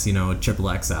jacket that's, triple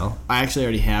XL. I actually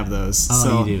already have those. Oh,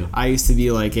 so you do. I used to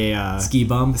be like a ski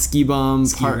bum,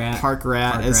 park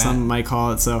rat, as some might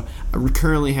call it. So I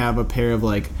currently have a pair of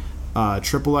like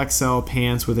triple XL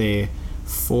pants with a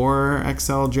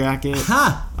 4XL jacket.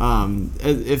 Ha!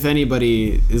 If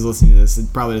anybody is listening to this,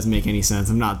 it probably doesn't make any sense.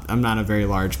 I'm not a very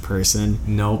large person.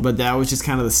 Nope. But that was just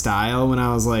kind of the style when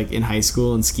I was like in high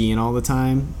school and skiing all the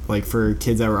time. Like for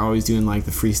kids that were always doing like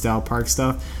the freestyle park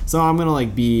stuff. So I'm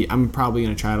probably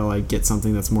gonna try to like get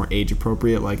something that's more age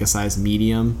appropriate, like a size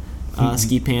medium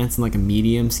ski pants and like a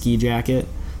medium ski jacket.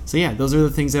 So yeah, those are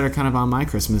the things that are kind of on my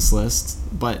Christmas list.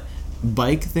 But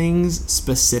bike things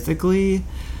specifically,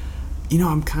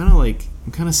 I'm kind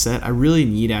of set. I really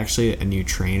need actually a new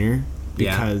trainer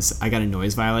because I got a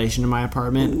noise violation in my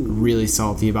apartment. Ooh. Really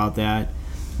salty about that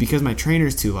because my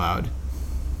trainer's too loud,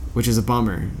 which is a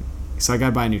bummer. So I got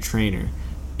to buy a new trainer.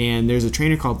 And there's a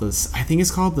trainer called I think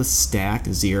it's called the Stack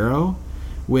Zero,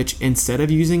 which instead of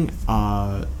using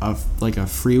like a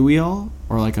freewheel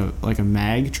or like a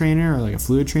mag trainer or like a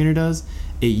fluid trainer does,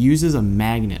 it uses a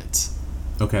magnet.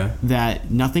 Okay. That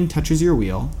nothing touches your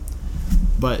wheel,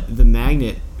 but the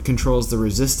magnet controls the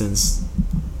resistance.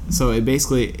 So it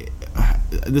basically,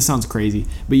 this sounds crazy,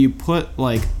 but you put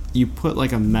like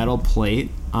a metal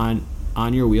plate on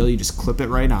your wheel. You just clip it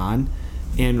right on,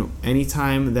 and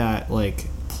anytime that like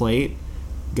plate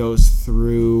goes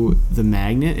through the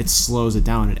magnet, it slows it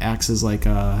down. It acts as like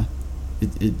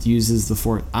it uses the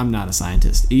force. I'm not a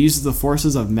scientist. It uses the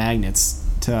forces of magnets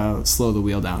to slow the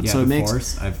wheel down. Yeah, so it makes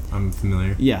force. I'm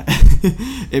familiar. Yeah.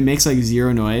 It makes like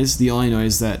zero noise. The only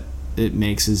noise that it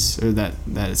makes that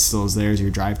it still is there is your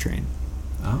drivetrain.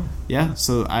 Oh. Yeah.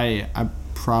 So I'm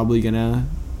probably gonna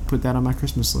put that on my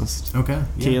Christmas list. Okay.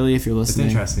 Yeah. Kaylee, if you're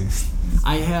listening. It's interesting.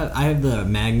 I have the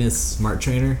Magnus Smart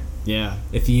Trainer. Yeah.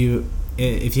 If you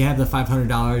have the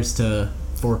 $500 to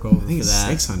fork over I think for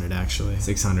it's that. $600 actually.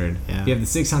 $600. Yeah. If you have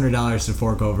the $600 to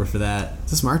fork over for that,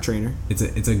 it's a smart trainer. It's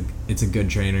a good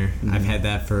trainer. Mm-hmm. I've had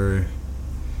that for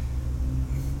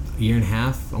a year and a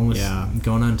half, almost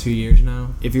going on 2 years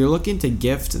now. If you're looking to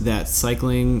gift that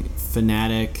cycling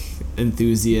fanatic,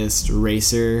 enthusiast,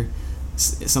 racer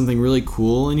something really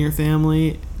cool in your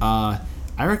family, I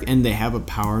reckon they have a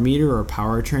power meter or a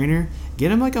power trainer. Get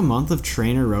them like a month of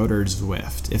Trainer Road or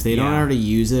Zwift if they don't already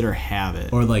use it or have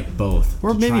it. Or like both.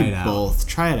 Or maybe both.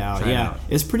 Try it out.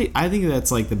 It's pretty. I think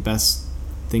that's like the best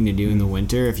thing to do in the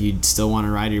winter if you still want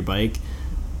to ride your bike.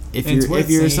 If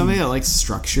you're somebody that likes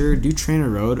structure, do Trainer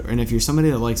Road. And if you're somebody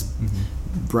that likes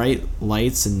bright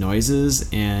lights and noises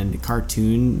and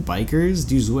cartoon bikers,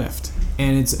 do Zwift.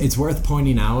 And it's worth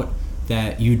pointing out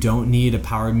that you don't need a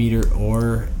power meter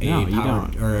or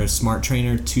a smart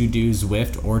trainer to do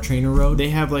Zwift or Trainer Road.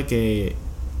 They have like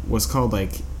what's called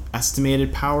like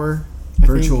estimated power,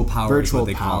 virtual power, virtual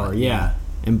power. Yeah.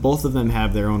 And both of them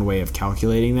have their own way of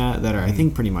calculating that are I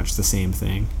think pretty much the same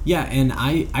thing. Yeah, and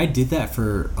I did that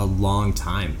for a long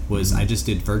time. I just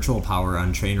did virtual power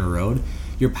on Trainer Road.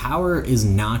 Your power is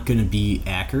not going to be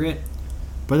accurate.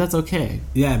 But that's okay.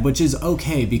 Yeah, which is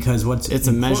okay because it's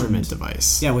a measurement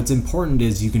device. Yeah, what's important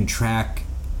is you can track,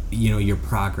 your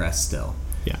progress still.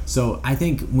 Yeah. So I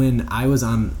think when I was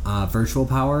on virtual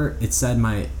power, it said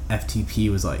my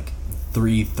FTP was like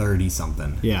 330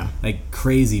 something. Yeah. Like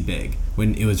crazy big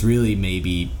when it was really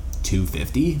maybe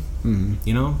 250.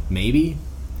 Mm-hmm. Maybe.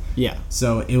 Yeah.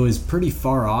 So it was pretty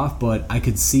far off, but I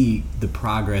could see the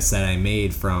progress that I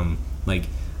made from like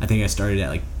I think I started at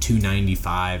like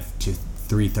 295 to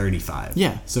 335.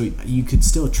 Yeah. So you could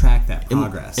still track that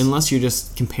progress. Unless you're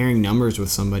just comparing numbers with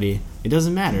somebody. It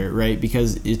doesn't matter, right?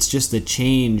 Because it's just the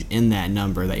change in that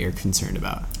number that you're concerned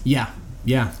about. Yeah.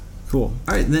 Yeah. Cool.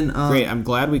 All right, then. Great. I'm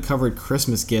glad we covered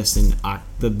Christmas gifts in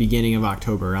the beginning of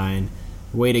October, Ryan.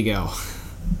 Way to go.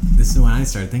 This is when I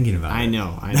started thinking about it. I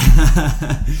know.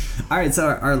 All right, so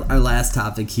our last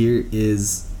topic here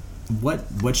is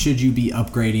what should you be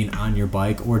upgrading on your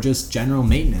bike, or just general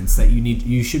maintenance that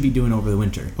you should be doing over the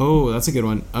winter. Oh, that's a good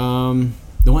one.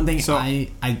 The one thing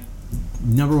I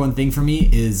number one thing for me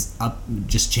is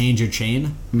just change your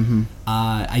chain. Mm-hmm.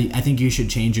 I think you should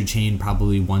change your chain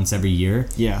probably once every year.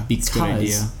 Yeah, because that's a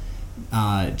good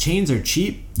idea. Chains are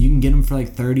cheap. You can get them for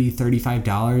like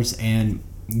 $30-$35, and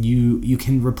you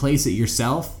can replace it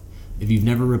yourself. If you've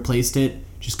never replaced it,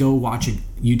 just go watch a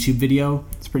YouTube video.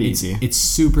 It's pretty easy. It's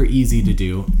super easy to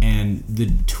do, and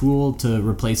the tool to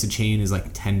replace a chain is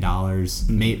like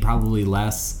 $10, probably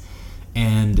less,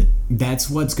 and that's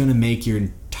what's going to make your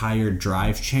entire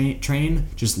drive train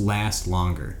just last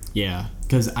longer. Yeah.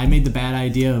 Because I made the bad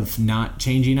idea of not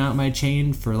changing out my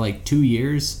chain for like 2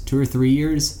 or 3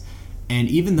 years, and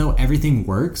even though everything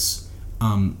works,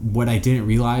 what I didn't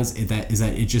realize is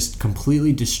that it just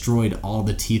completely destroyed all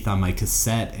the teeth on my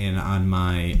cassette and on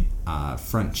my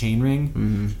front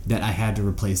chainring, that I had to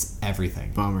replace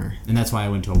everything. Bummer. And that's why I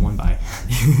went to a one-buy.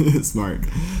 Smart.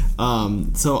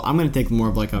 So I'm going to take more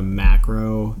of like a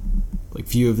macro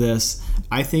view of this.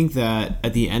 I think that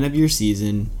at the end of your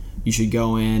season, you should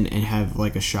go in and have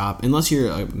like a shop, unless you're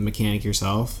a mechanic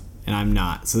yourself, and I'm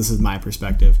not, so this is my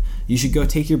perspective. You should go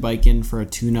take your bike in for a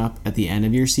tune-up at the end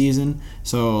of your season.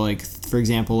 So like, for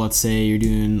example, let's say you're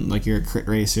doing like, you're a crit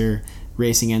racer,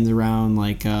 racing ends around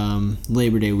like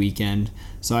Labor Day weekend.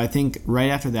 So I think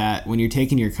right after that, when you're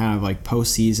taking your kind of like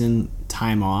post-season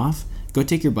time off, go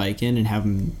take your bike in and have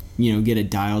them, get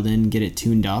it dialed in, get it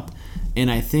tuned up.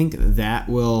 And I think that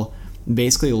will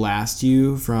basically last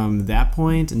you from that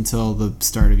point until the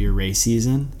start of your race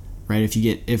season. Right?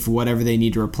 If whatever they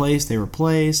need to replace, they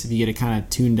replace. If you get it kind of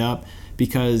tuned up,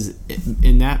 because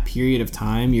in that period of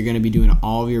time, you're going to be doing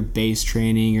all of your base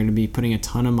training. You're going to be putting a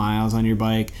ton of miles on your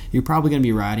bike. You're probably going to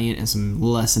be riding it in some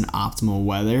less than optimal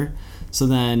weather. So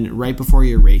then right before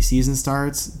your race season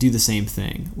starts, do the same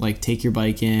thing. Like take your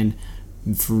bike in.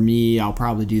 For me, I'll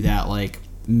probably do that like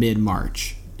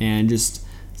mid-March and just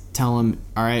tell them,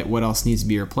 all right, what else needs to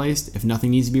be replaced? If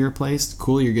nothing needs to be replaced,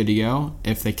 cool, you're good to go.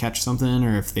 If they catch something,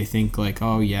 or if they think like,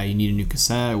 oh yeah, you need a new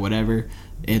cassette or whatever,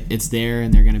 it's there,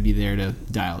 and they're going to be there to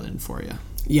dial it in for you.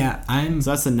 Yeah,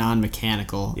 so that's the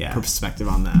non-mechanical perspective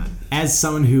on that. As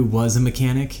someone who was a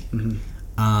mechanic,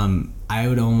 I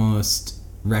would almost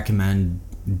recommend,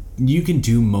 you can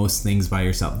do most things by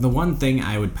yourself. The one thing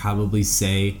I would probably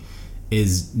say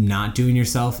is not doing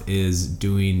yourself is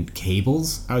doing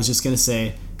cables. I was just going to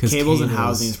say, cables and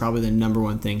housing is probably the number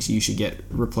one thing you should get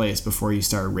replaced before you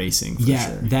start racing. For sure.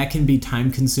 That can be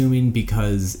time consuming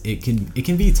because it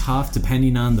can be tough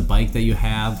depending on the bike that you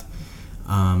have.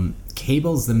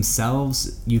 Cables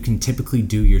themselves you can typically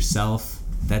do yourself.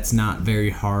 That's not very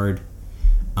hard.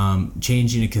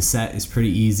 Changing a cassette is pretty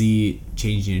easy.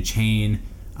 Changing a chain,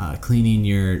 cleaning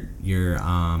your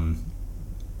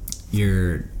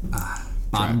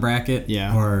bottom bracket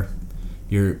or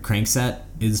your crankset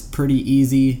is pretty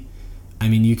easy. I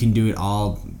mean, you can do it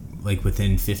all like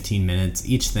within 15 minutes.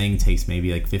 Each thing takes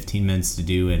maybe like 15 minutes to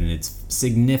do, and it's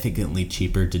significantly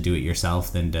cheaper to do it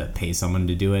yourself than to pay someone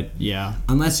to do it. Yeah.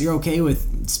 Unless you're okay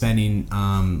with spending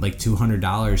like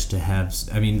 $200 to have.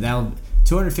 I mean,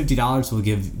 $250 will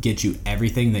get you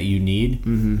everything that you need.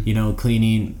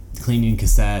 Cleaning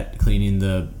cassette, cleaning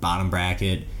the bottom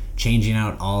bracket, changing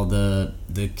out all the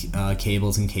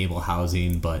cables and cable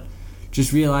housing, but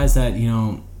just realize that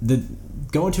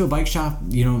going to a bike shop,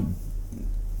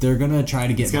 they're gonna try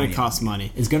to get. It's gonna cost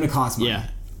money. It's gonna cost money. Yeah.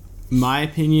 My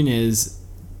opinion is,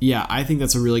 I think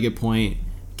that's a really good point.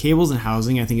 Cables and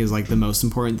housing, I think, is like the most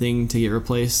important thing to get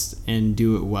replaced and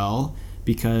do it well,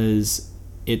 because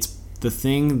it's the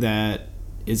thing that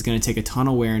is gonna take a ton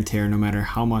of wear and tear, no matter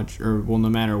how much, no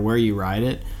matter where you ride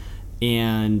it,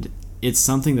 and it's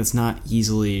something that's not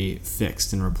easily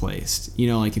fixed and replaced.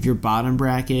 Like if your bottom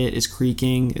bracket is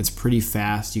creaking, it's pretty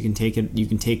fast. You can take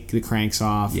the cranks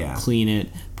off, clean it,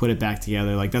 put it back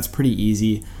together. Like that's pretty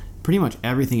easy. Pretty much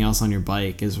everything else on your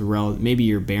bike is maybe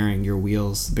your bearings in your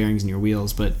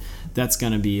wheels, but that's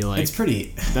gonna be like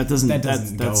that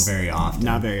doesn't go very often.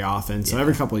 Not very often. So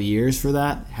every couple of years for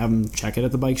that, have them check it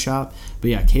at the bike shop.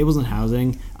 But yeah, cables and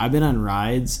housing. I've been on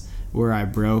rides where I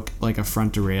broke like a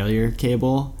front derailleur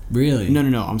cable. Really?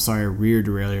 No. I'm sorry, a rear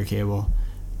derailleur cable.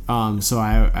 So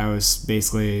I was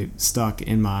basically stuck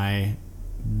in my.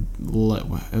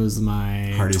 It was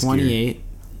my hardest 28.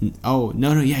 Gear. Oh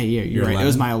no, yeah, you're right. 11? It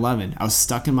was my 11. I was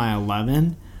stuck in my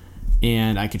 11,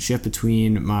 and I could shift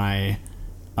between my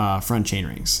front chain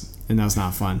rings. and that was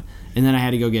not fun. And then I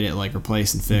had to go get it like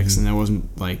replaced and fixed, and that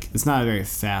wasn't like, it's not a very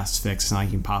fast fix. It's not like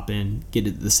you can pop in, get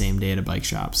it the same day at a bike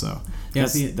shop. So Yeah,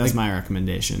 that's like, my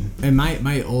recommendation. And my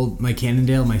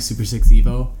Cannondale, my Super 6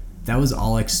 Evo, that was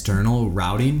all external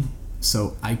routing,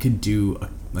 so I could do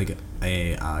a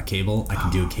cable. I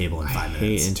can do a cable in 5 minutes. I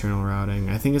hate internal routing.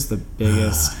 I think it's the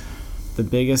biggest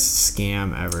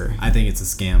scam ever. I think it's a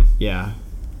scam. Yeah.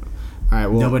 All right.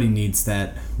 Well, nobody needs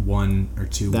that 1 or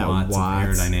 2 watts of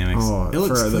aerodynamics. Oh, it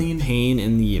looks for clean. The pain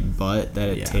in the butt that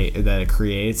it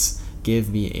creates. Give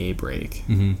me a break.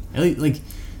 Mm-hmm.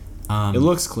 It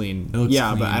looks clean. It looks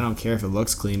clean. But I don't care if it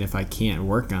looks clean if I can't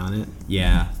work on it.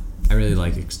 Yeah, I really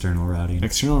like external routing.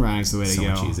 External routing is the way to go.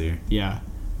 So much easier. Yeah.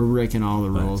 We're breaking all the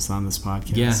rules on this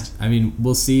podcast. Yeah, I mean,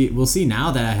 we'll see now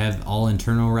that I have all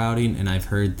internal routing, and I've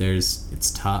heard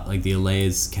it's tough. Like the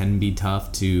allays can be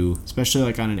tough to, especially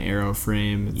like on an aero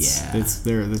frame.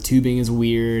 The tubing is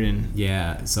weird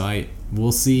and So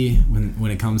we'll see when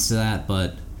it comes to that.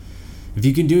 But if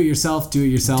you can do it yourself, do it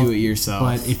yourself. Do it yourself.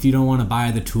 But if you don't want to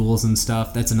buy the tools and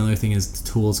stuff, that's another thing. Is the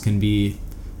tools can be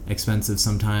expensive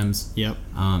sometimes. Yep.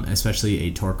 Especially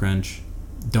a torque wrench.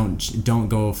 Don't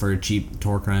go for a cheap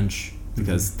torque wrench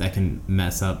because that can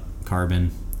mess up carbon.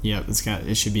 Yep,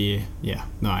 it should be. Yeah,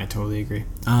 no, I totally agree.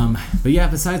 But yeah,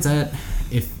 besides that,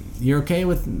 if you're okay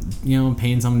with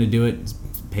paying someone to do it,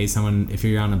 pay someone. If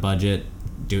you're on a budget,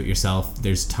 do it yourself.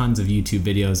 There's tons of YouTube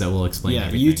videos that will explain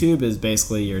everything. YouTube is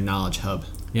basically your knowledge hub.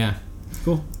 Yeah,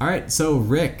 cool. All right, so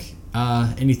Rick,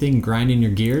 anything grinding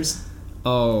your gears?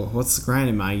 Oh, what's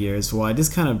grinding my gears? Well, I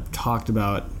just kind of talked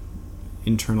about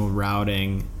internal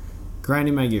routing,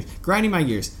 grinding my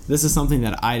gears. This is something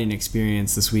that I didn't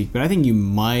experience this week, but I think you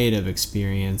might have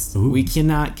experienced. Ooh. We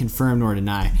cannot confirm nor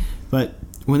deny, but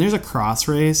when there's a cross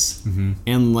race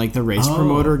and like the race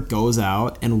promoter goes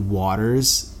out and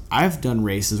waters, I've done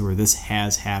races where this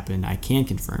has happened. I can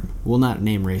confirm. We'll not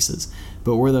name races,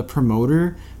 but where the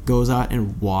promoter goes out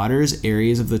and waters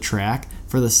areas of the track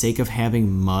for the sake of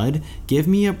having mud, give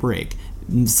me a break.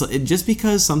 So just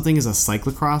because something is a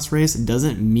cyclocross race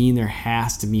doesn't mean there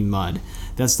has to be mud.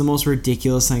 That's the most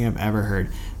ridiculous thing I've ever heard.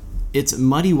 It's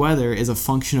muddy weather is a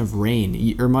function of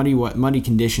rain or muddy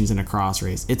conditions in a cross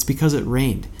race. It's because it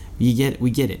rained. We get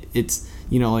it. It's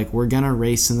like we're gonna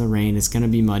race in the rain. It's gonna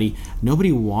be muddy.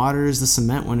 Nobody waters the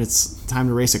cement when it's time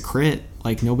to race a crit.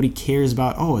 Like nobody cares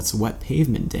about it's wet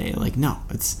pavement day. Like no,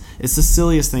 it's the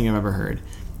silliest thing I've ever heard.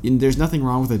 And there's nothing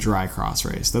wrong with a dry cross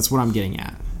race. That's what I'm getting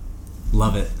at.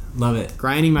 Love it.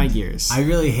 Grinding my gears. I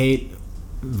really hate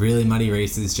really muddy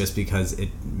races just because it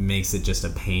makes it just a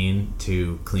pain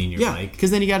to clean your bike. Yeah, because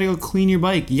then you got to go clean your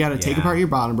bike. You got to take apart your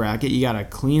bottom bracket. You got to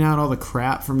clean out all the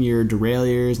crap from your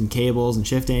derailleurs and cables and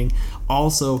shifting.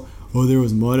 Also, there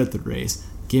was mud at the race.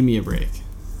 Give me a break.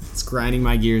 It's grinding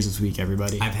my gears this week,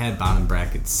 everybody. I've had bottom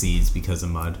brackets seized because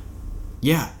of mud.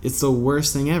 Yeah, it's the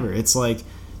worst thing ever. It's like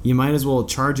you might as well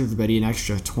charge everybody an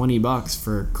extra $20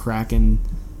 for cracking.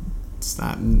 It's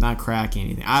not cracking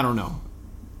anything. I don't know.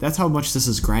 That's how much this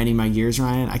is grinding my gears,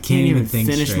 Ryan. I can't even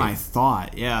finish straight. My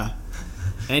thought. Yeah.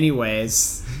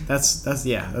 Anyways, that's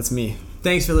me.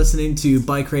 Thanks for listening to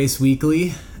Bike Race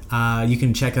Weekly. You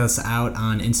can check us out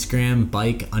on Instagram,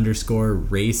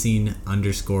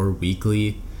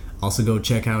 bike_racing_weekly. Also go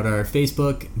check out our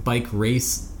Facebook, Bike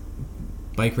Racing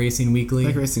Weekly.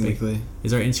 Bike Racing Weekly.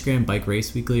 Is our Instagram Bike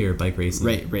Race Weekly or Bike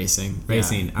Racing? Racing.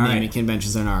 Racing. Yeah. All right. Naming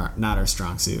conventions are not our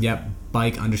strong suit. Yep.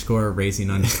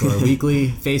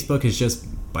 Bike_racing_weekly. Facebook is just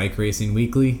Bike Racing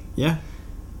Weekly. Yeah.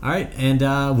 All right. And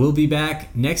we'll be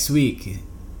back next week.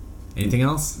 Anything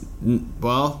else?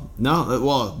 Well, no.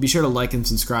 Well, be sure to like and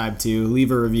subscribe too.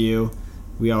 Leave a review.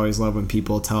 We always love when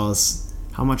people tell us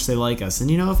how much they like us. And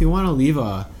if you want to leave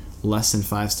a less than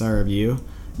 5-star review,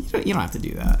 you don't have to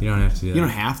do that. You don't have to do that. You don't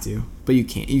have to, but you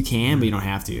can, but you don't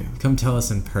have to. Come tell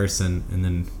us in person, and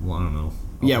then I don't know.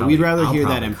 We'd rather hear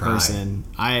that in person.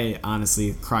 I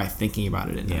honestly cry thinking about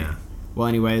it at night. Yeah. Well,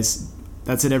 anyways,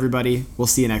 that's it, everybody. We'll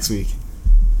see you next week.